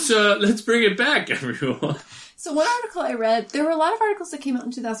sport. Let's bring it back, everyone. So one article I read, there were a lot of articles that came out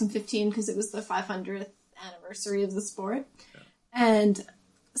in 2015 because it was the 500th anniversary of the sport. And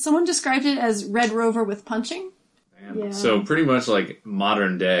someone described it as Red Rover with punching. Yeah. So pretty much like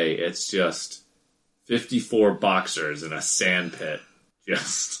modern day, it's just 54 boxers in a sand pit,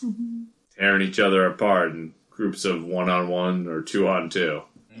 just tearing each other apart in groups of 1-on-1 or 2-on-2.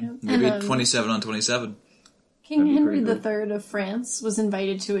 Maybe And, 27 on 27. King That'd be Henry pretty III of France was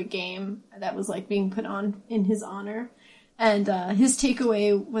invited to a game that was like being put on in his honor. And his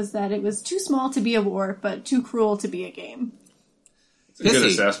takeaway was that it was too small to be a war, but too cruel to be a game. It's a good Pithy.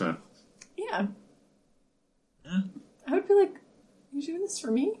 assessment. Yeah. I would be like, you're doing this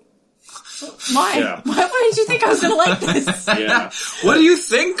for me? Why? Yeah. Why did you think I was going to like this? Yeah. What do you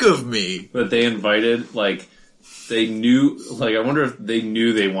think of me? But they invited, like, they knew, like, I wonder if they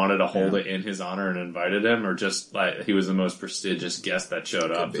knew they wanted to hold it in his honor and invited him, or just, like, he was the most prestigious guest that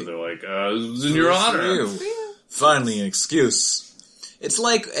showed up, be. so they're like, this was in your For honor. you. Finally, an excuse. It's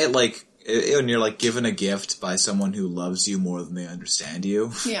like when you're like given a gift by someone who loves you more than they understand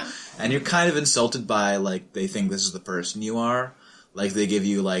you, Yeah. and you're kind of insulted by like they think this is the person you are. Like they give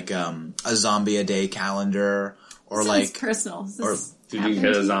you like a zombie a day calendar, or Sounds like personal. Does this Did you happen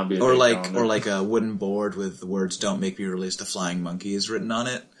get to a you? zombie? or like a wooden board with the words "Don't make me release the flying monkeys" written on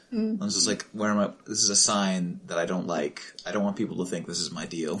it. I was just like, where am I? This is a sign that I don't like. I don't want people to think this is my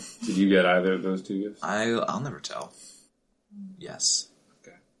deal. Did you get either of those 2 gifts? I'll never tell. Yes.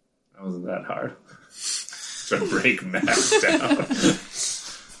 Okay. That wasn't that hard. To break Max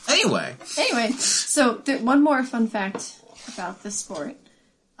down. Anyway. Anyway, so one more fun fact about this sport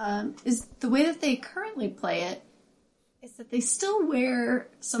is the way that they currently play it is that they still wear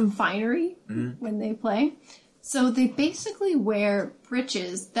some finery when they play. So they basically wear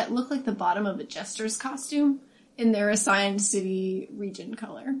breeches that look like the bottom of a jester's costume in their assigned city region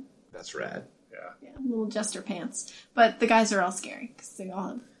color. That's rad. Yeah, little jester pants. But the guys are all scary because they all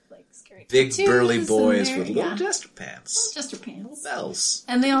have like scary Big tattoos burly and boys they're- with little yeah, jester pants. jester pants. Bells.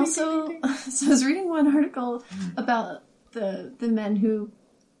 And they also, so I was reading one article about the men who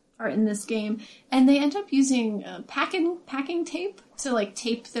are in this game, and they end up using packing tape to like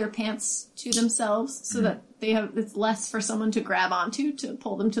tape their pants to themselves so that it's less for someone to grab onto to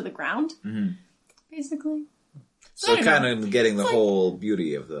pull them to the ground. Basically, So kind of getting the whole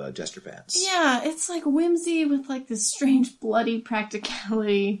beauty of the Jester Pants. Yeah, it's like whimsy with like this strange bloody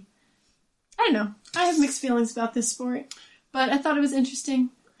practicality. I don't know. I have mixed feelings about this sport, but I thought it was interesting,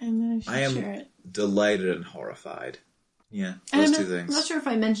 and I should share it. Delighted and horrified. Yeah, those two things. I'm not sure if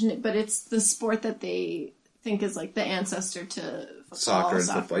I mentioned it, but it's the sport that they think is like the ancestor to football, soccer and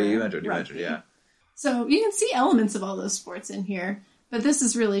football. You mentioned, yeah. So you can see elements of all those sports in here, but this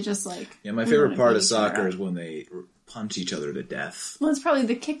is really just like... Yeah, my favorite part of soccer is when they punch each other to death. Well, it's probably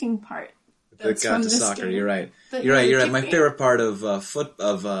the kicking part. That got to soccer. Game. You're right. You're right. My favorite part of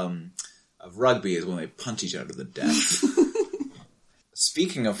rugby is when they punch each other to death.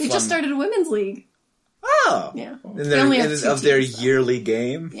 Speaking of they just started a women's league. Oh! Yeah. Of their yearly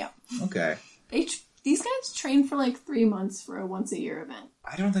game? Yeah. Okay. These guys train for like 3 months for a once-a-year event.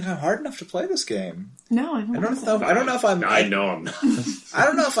 I don't think I'm hard enough to play this game. No, I don't know if I'm... I know I'm not. I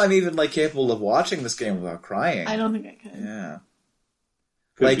don't know if I'm even like capable of watching this game without crying. I don't think I could. Yeah.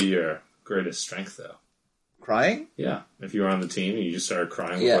 Could be your greatest strength, though. Crying? Yeah. If you were on the team and you just started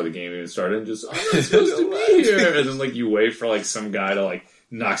crying before the game even started and just, I'm not supposed to be here. And then like you wait for like some guy to like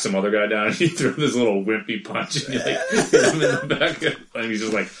knock some other guy down and you throw this little wimpy punch and you like hit him in the back and he's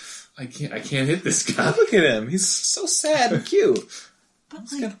just like, I can't hit this guy. Look at him. He's so sad and cute.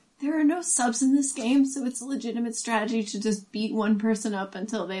 But like, there are no subs in this game, so it's a legitimate strategy to just beat one person up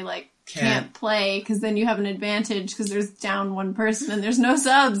until they like can't play, because then you have an advantage because there's down one person and there's no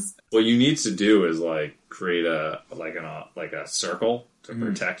subs. What you need to do is like create a circle to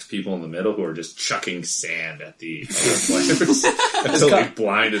protect people in the middle who are just chucking sand at the other players until they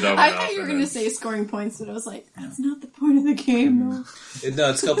blinded them. I thought you were going to say scoring points, but I was like, that's not the point of the game. No,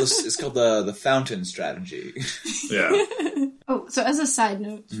 it's called the fountain strategy. Yeah. Oh, so as a side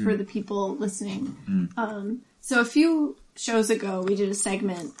note for the people listening, so a few shows ago we did a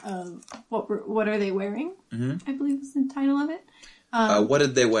segment of what are they wearing? I believe was the title of it. What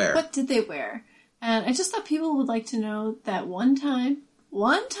did they wear? What did they wear? And I just thought people would like to know that one time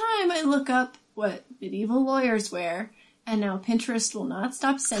I look up what medieval lawyers wear, and now Pinterest will not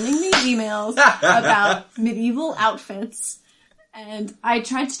stop sending me emails about medieval outfits. And I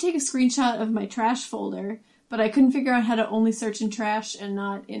tried to take a screenshot of my trash folder, but I couldn't figure out how to only search in trash and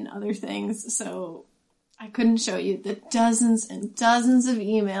not in other things, so I couldn't show you the dozens and dozens of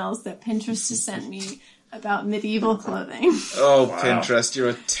emails that Pinterest has sent me about medieval clothing. Oh, wow. Pinterest, you're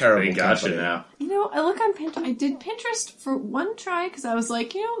a terrible They got you now. You know, I look on Pinterest. I did Pinterest for one try because I was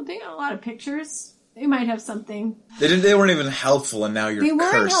like, they got a lot of pictures. They might have something. They weren't even helpful, and now you're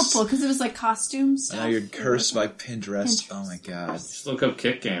cursed. They weren't helpful because it was like costumes. And now you're cursed by Pinterest. Oh my god. Just look up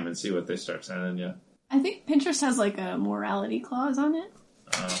Kick Game and see what they start sending you. I think Pinterest has like a morality clause on it.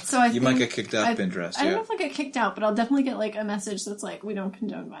 So you might get kicked out of Pinterest. I don't know if I get kicked out, but I'll definitely get like a message that's like, we don't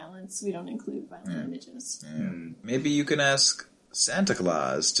condone violence. We don't include violent images. Yeah. Maybe you can ask Santa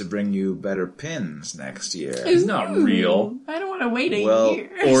Claus to bring you better pins next year. He's not real. I don't want to wait 8 years.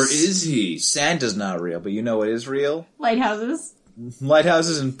 Or is he? Santa's not real, but you know what is real? Lighthouses.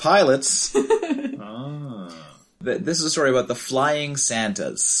 Lighthouses and pilots. Ah. This is a story about the Flying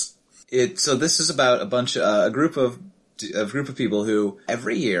Santas. So this is about a group of people who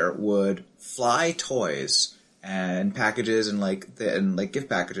every year would fly toys and packages and gift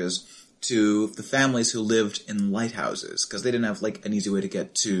packages to the families who lived in lighthouses, because they didn't have like an easy way to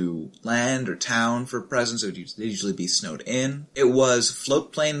get to land or town for presents. They'd usually be snowed in. It was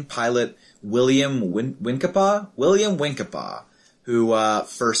float plane pilot William Winkapaw who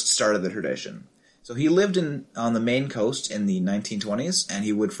first started the tradition. So he lived on the Maine coast in the 1920s, and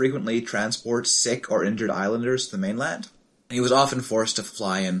he would frequently transport sick or injured islanders to the mainland. And he was often forced to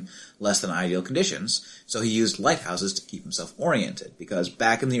fly in less than ideal conditions, so he used lighthouses to keep himself oriented, because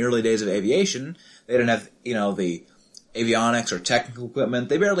back in the early days of aviation, they didn't have, the avionics or technical equipment.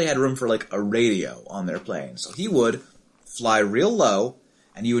 They barely had room for like a radio on their plane. So he would fly real low,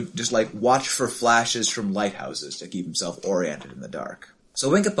 and he would just like watch for flashes from lighthouses to keep himself oriented in the dark. So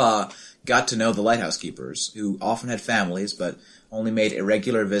Winkapaw got to know the lighthouse keepers, who often had families, but only made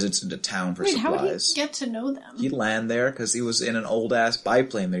irregular visits into town for supplies. How would he get to know them? He'd land there because he was in an old-ass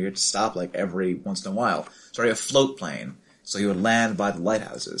biplane there. You had to stop like every once in a while. Sorry, a float plane. So he would land by the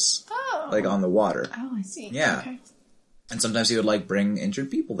lighthouses. Oh. Like on the water. Oh, I see. Yeah. Okay. And sometimes he would like bring injured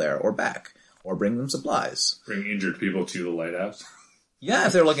people there or back. Or bring them supplies. Bring injured people to the lighthouse? Yeah,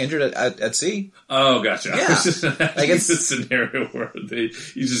 if they're like injured at sea. Oh, gotcha. Yeah. I guess the scenario where you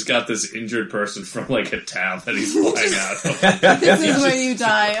just got this injured person from like a town that he's flying out of. This is where you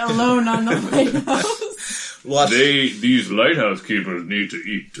die alone on the lighthouse. These lighthouse keepers need to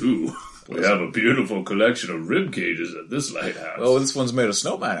eat too. We have a beautiful collection of rib cages at this lighthouse. Oh, this one's made a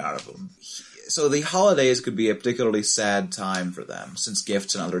snowman out of them. So the holidays could be a particularly sad time for them, since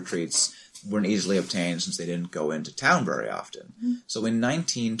gifts and other treats weren't easily obtained since they didn't go into town very often. Mm-hmm. So in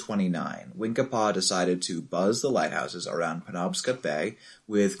 1929, Winkapa decided to buzz the lighthouses around Penobscot Bay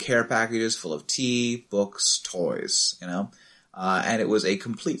with care packages full of tea, books, toys, and it was a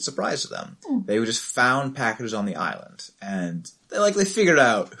complete surprise to them. Mm. They just found packages on the island, and they figured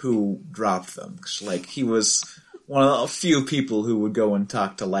out who dropped them. Like, he was one of the few people who would go and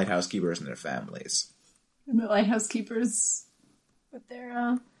talk to lighthouse keepers and their families. And the lighthouse keepers, with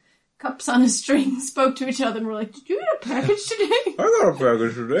their cups on a string, spoke to each other and were like, "Did you get a package today?" "I got a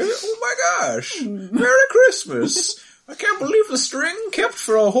package today. Oh my gosh. Merry Christmas. I can't believe the string kept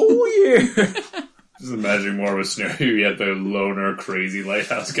for a whole year." Just imagining more of a scenario. You had the loner, crazy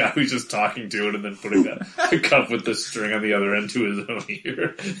lighthouse guy who's just talking to it and then putting the cup with the string on the other end to his own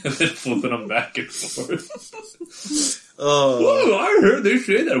ear and then flipping them back and forth. Well, I heard they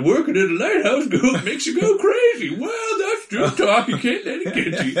say that working at a lighthouse makes you go crazy. Well, that's just talk. You can't let it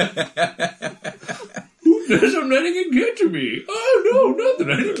get to you. Who says I'm letting it get to me? Oh, no,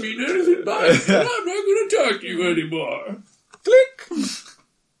 nothing. I didn't mean anything by it. I'm not going to talk to you anymore. Click.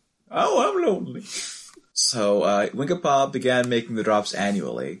 Oh, I'm lonely. So, Winkapa began making the drops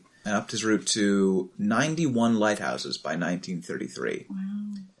annually and upped his route to 91 lighthouses by 1933. Wow.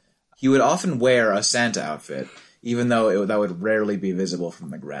 He would often wear a Santa outfit, even though that would rarely be visible from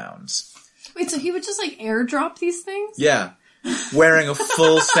the grounds. Wait, so he would just, airdrop these things? Yeah. Wearing a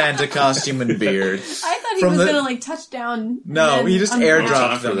full Santa costume and beard. I thought he was going to, touch down. No, he just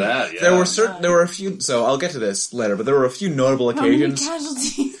airdropped them. For that, yeah. There were a few, so I'll get to this later, but there were a few notable occasions. How many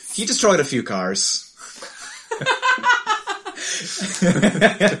casualties? He destroyed a few cars.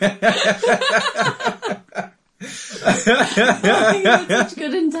 Such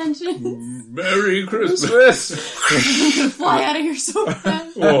good intentions. Merry Christmas. Fly out of here so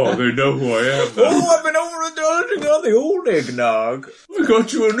fast. Oh, they know who I am now. Oh, I've been overindulging on the old eggnog. I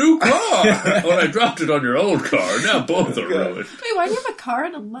got you a new car. Well, I dropped it on your old car. Now both are ruined. Wait, why do you have a car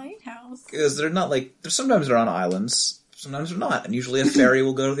at a lighthouse? Because they're not sometimes they're on islands. Sometimes they're not, and usually a ferry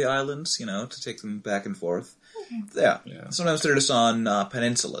will go to the islands, to take them back and forth. Okay. Yeah. Sometimes they're just on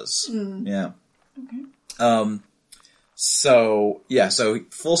peninsulas. Mm. Yeah. Okay. So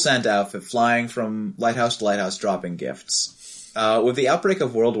full Santa outfit, flying from lighthouse to lighthouse, dropping gifts. With the outbreak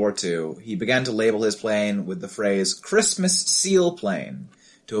of World War II, he began to label his plane with the phrase "Christmas Seal Plane"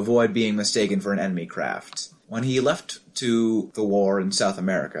 to avoid being mistaken for an enemy craft. When he left to the war in South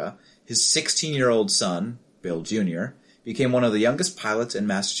America, his 16-year-old son, Bill Jr., became one of the youngest pilots in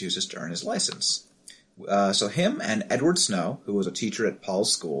Massachusetts to earn his license. So him and Edward Snow, who was a teacher at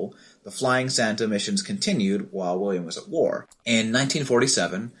Paul's school, the Flying Santa missions continued while William was at war. In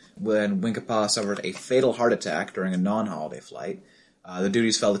 1947, when Winkapa suffered a fatal heart attack during a non-holiday flight, the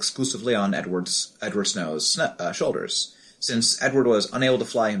duties fell exclusively on Edward Snow's shoulders. Since Edward was unable to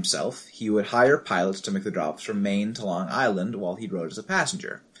fly himself, he would hire pilots to make the drops from Maine to Long Island while he rode as a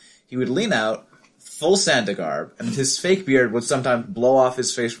passenger. He would lean out, full Santa garb, and his fake beard would sometimes blow off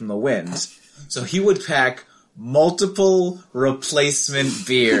his face from the wind. So he would pack multiple replacement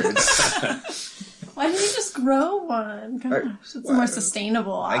beards. Why didn't you just grow one? Gosh, it's a more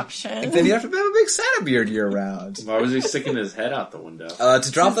sustainable option. Then you have to have a big Santa beard year-round. Why was he sticking his head out the window?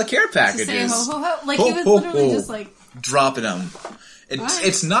 To drop the care packages. To say ho, ho, ho. He was literally just dropping them.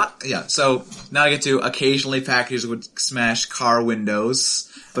 It's not... Yeah, so now I get to occasionally packages would smash car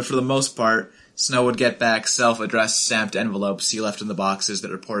windows, but for the most part... Snow would get back self-addressed stamped envelopes he left in the boxes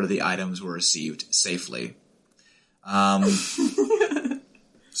that reported the items were received safely. You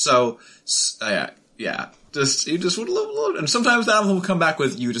just would love, and sometimes that envelope would come back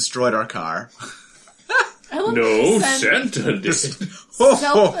with, "You destroyed our car." No, Santa did.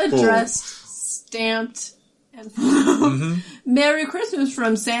 Self-addressed, stamped envelope. Merry Christmas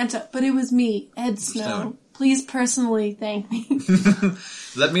from Santa, but it was me, Ed Snow. Please personally thank me.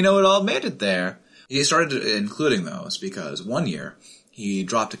 Let me know it all made it there. He started including those because one year he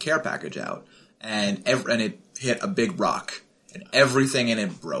dropped a care package out and it hit a big rock and everything in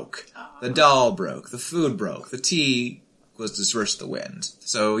it broke. The doll broke, the food broke, the tea was dispersed to the wind.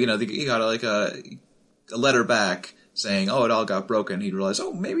 So, he got a letter back saying, "Oh, it all got broken." He realized,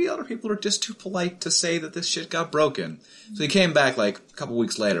 maybe other people are just too polite to say that this shit got broken. So he came back a couple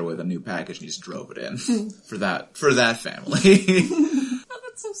weeks later with a new package and he just drove it in for that family. Oh,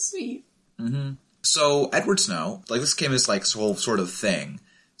 that's so sweet. Mm-hmm. So Edward Snow, this came as this whole sort of thing.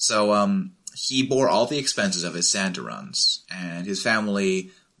 So he bore all the expenses of his Santa runs, and his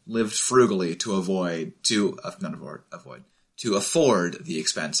family lived frugally to afford the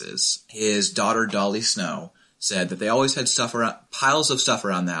expenses. His daughter Dolly Snow said that they always had piles of stuff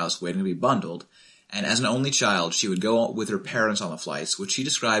around the house waiting to be bundled, and as an only child, she would go with her parents on the flights, which she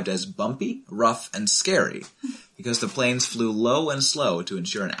described as bumpy, rough, and scary, because the planes flew low and slow to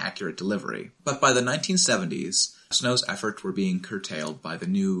ensure an accurate delivery. But by the 1970s, Snow's efforts were being curtailed by the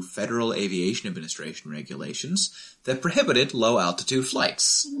new Federal Aviation Administration regulations that prohibited low-altitude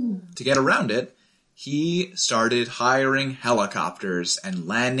flights. To get around it, he started hiring helicopters and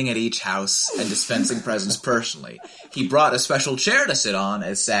landing at each house and dispensing presents personally. He brought a special chair to sit on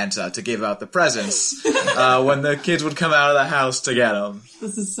as Santa to give out the presents when the kids would come out of the house to get them.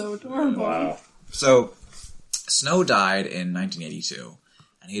 This is so adorable. Wow. So, Snow died in 1982,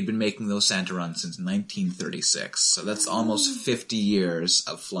 and he had been making those Santa runs since 1936. So that's almost 50 years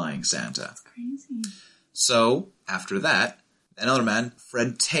of flying Santa. That's crazy. So, after that, another man,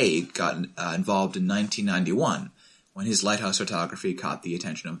 Fred Tague, got involved in 1991 when his lighthouse photography caught the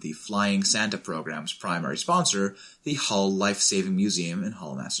attention of the Flying Santa program's primary sponsor, the Hull Life-Saving Museum in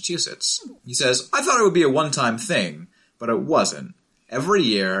Hull, Massachusetts. He says, "I thought it would be a one-time thing, but it wasn't. Every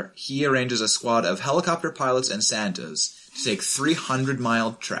year, he arranges a squad of helicopter pilots and Santas to take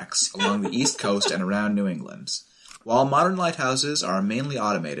 300-mile treks along the East Coast and around New England. While modern lighthouses are mainly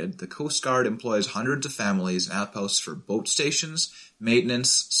automated, the Coast Guard employs hundreds of families and outposts for boat stations,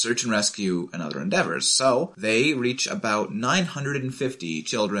 maintenance, search and rescue, and other endeavors. So, they reach about 950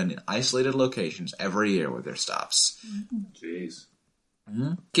 children in isolated locations every year with their stops." Jeez.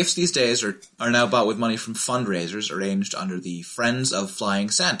 Gifts these days are now bought with money from fundraisers arranged under the Friends of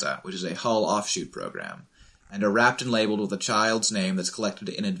Flying Santa, which is a Hull offshoot program, and are wrapped and labeled with a child's name that's collected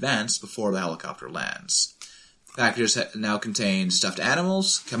in advance before the helicopter lands. Packages now contain stuffed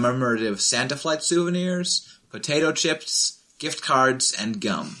animals, commemorative Santa flight souvenirs, potato chips, gift cards, and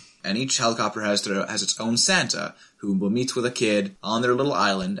gum. And each helicopter has its own Santa, who meets with a kid on their little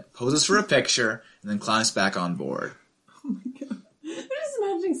island, poses for a picture, and then climbs back on board. Oh my god. I'm just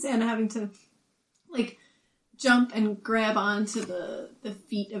imagining Santa having to, like, jump and grab onto the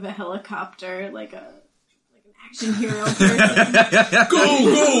feet of a helicopter like an action hero person.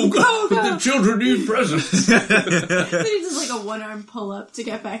 Go! The children need presents. Then he does like a one-arm pull-up to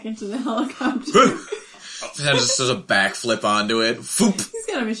get back into the helicopter. Just does a backflip onto it. Foop. He's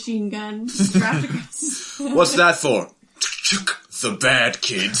got a machine gun strapped across his head. What's that for? The bad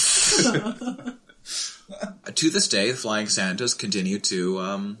kids. To this day, the Flying Santas continue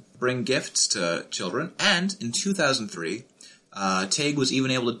to bring gifts to children, and in 2003, Tague was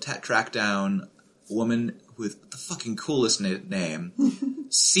even able to track down a woman with the fucking coolest name,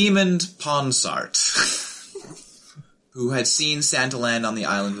 Seamond Ponsart, who had seen Santa land on the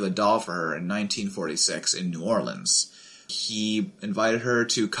island with a doll for her in 1946 in New Orleans. He invited her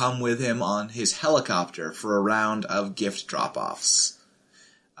to come with him on his helicopter for a round of gift drop-offs.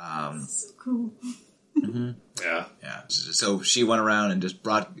 So cool. Mm-hmm. Yeah. So she went around and just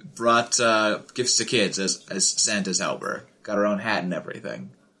brought gifts to kids as Santa's helper. Got her own hat and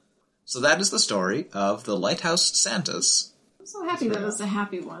everything. So that is the story of the Lighthouse Santas. I'm so happy that was a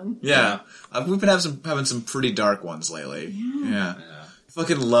happy one. Yeah. We've been having some pretty dark ones lately. Yeah. I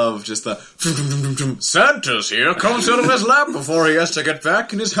fucking love just the Santa's here, comes out of his lap before he has to get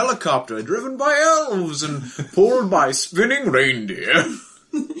back in his helicopter, driven by elves and pulled by spinning reindeer.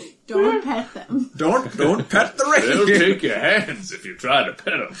 Don't pet them. Don't pet the reindeer. They'll take your hands if you try to pet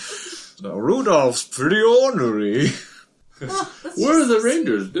them. So Rudolph's pretty ornery. Where are the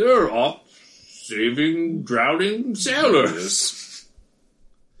reindeers? They're off saving drowning sailors.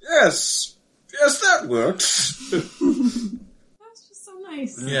 Yes, that works. That's just so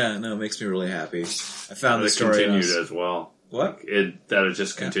nice. Yeah, no, it makes me really happy. I found the It story. continued as well. What? That it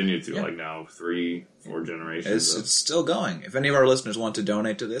just continued through like now 3-4 generations. It's still going. If any of our listeners want to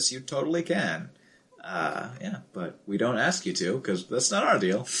donate to this, you totally can. But we don't ask you to, because that's not our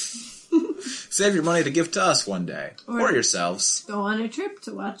deal. Save your money to give to us one day. Or yourselves. Go on a trip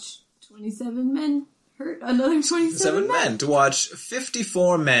to watch 27 men hurt another 27 men. To watch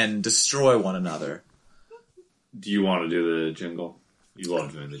 54 men destroy one another. Do you want to do the jingle? You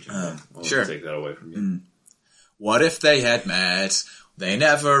love doing the jingle. I'll sure. take that away from you. What if they had met? They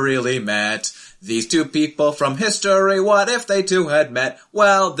never really met. These two people from history, what if they two had met?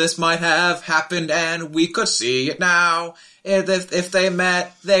 Well, this might have happened and we could see it now. If they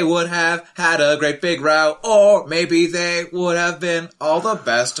met, they would have had a great big row. Or maybe they would have been all the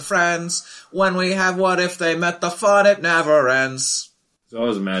best of friends. When we have what if they met, the fun, it never ends. So I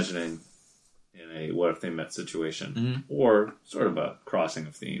was imagining in a what if they met situation, or sort of a crossing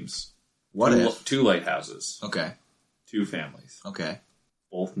of themes. What if? 2 lighthouses. Okay. 2 families. Okay.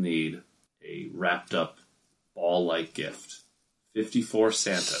 Both need a wrapped up ball-like gift. 54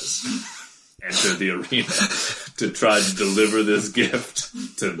 Santas. enter the arena to try to deliver this gift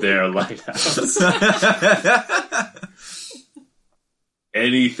to their lighthouse.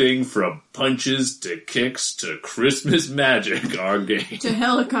 Anything from punches to kicks to Christmas magic are game. To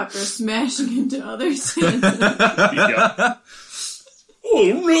helicopters smashing into other Santas. Yeah. Oh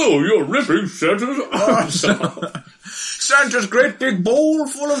no, you're ripping Santa's arms off. Santa's great big bowl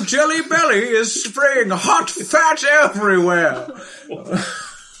full of jelly belly is spraying hot fat everywhere.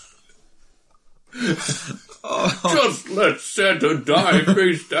 Just let Santa die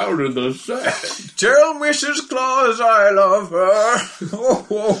face down in the sand. Tell Mrs. Claus I love her.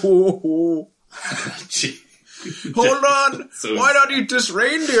 Gee. Hold on. So Why not eat this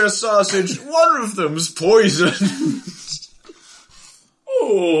reindeer sausage? One of them's poison.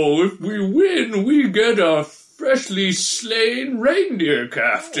 Oh, if we win, we get a freshly slain reindeer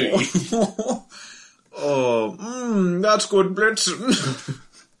calf to eat. That's good, Blitzen.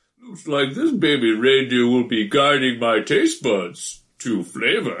 Looks like this baby reindeer will be guiding my taste buds to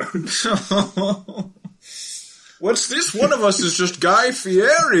flavor. What's this? One of us is just Guy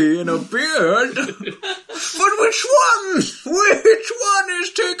Fieri in a beard. But which one? Which one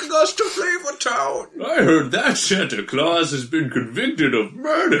is taking us to Flavor Town? I heard that Santa Claus has been convicted of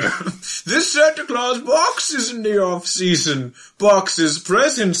murder. This Santa Claus boxes in the off-season. Boxes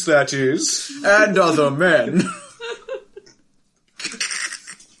presents, that is. And other men.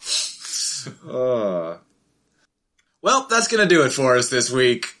 Well, that's gonna do it for us this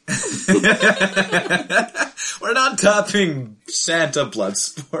week. We're not topping Santa blood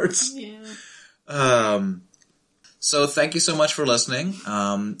sports. Yeah. So thank you so much for listening.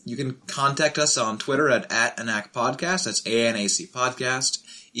 You can contact us on Twitter at @AnacPodcast. That's ANAC Podcast.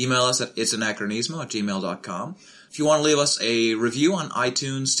 Email us at itsanachronismo@gmail.com. If you want to leave us a review on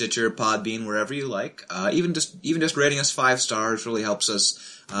iTunes, Stitcher, Podbean, wherever you like, even just rating us 5 stars really helps us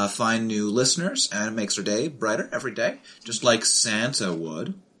find new listeners, and it makes our day brighter every day, just like Santa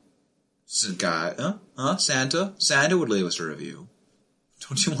would. Santa would leave us a review.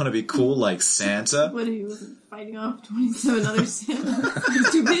 Don't you want to be cool like Santa? What, he wasn't fighting off 27 other Santas?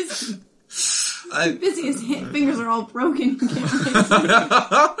 He's too busy. Too busy, his fingers are all broken. He can't write.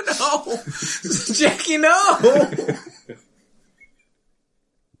 Oh, no! Jackie, no!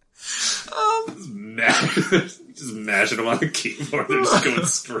 Just mashing them on the keyboard. They're just going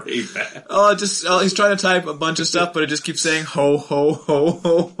straight back. He's trying to type a bunch of stuff, but it just keeps saying ho, ho, ho,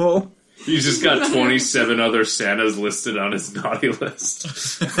 ho, ho. He's just got 27 other Santas listed on his naughty list.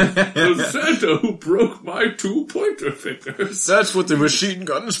 The Santa who broke my 2 pointer fingers. That's what the machine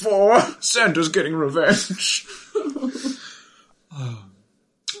gun's for. Santa's getting revenge.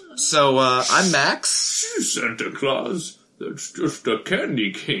 So, I'm Max. Santa Claus, that's just a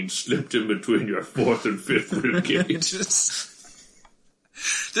candy cane slipped in between your 4th and 5th ribcage.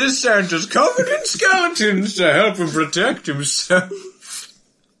 This Santa's covered in skeletons to help him protect himself.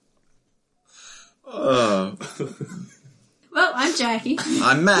 Well, I'm Jackie.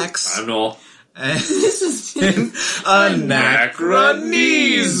 I'm Max. I'm Noel. And This has been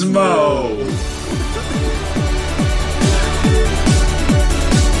Anachronismo.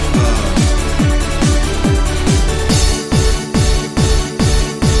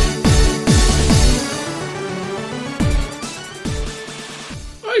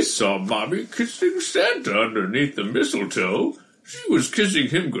 I saw Mommy kissing Santa underneath the mistletoe. She was kissing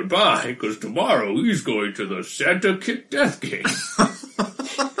him goodbye, because tomorrow he's going to the Santa Kick Death Game.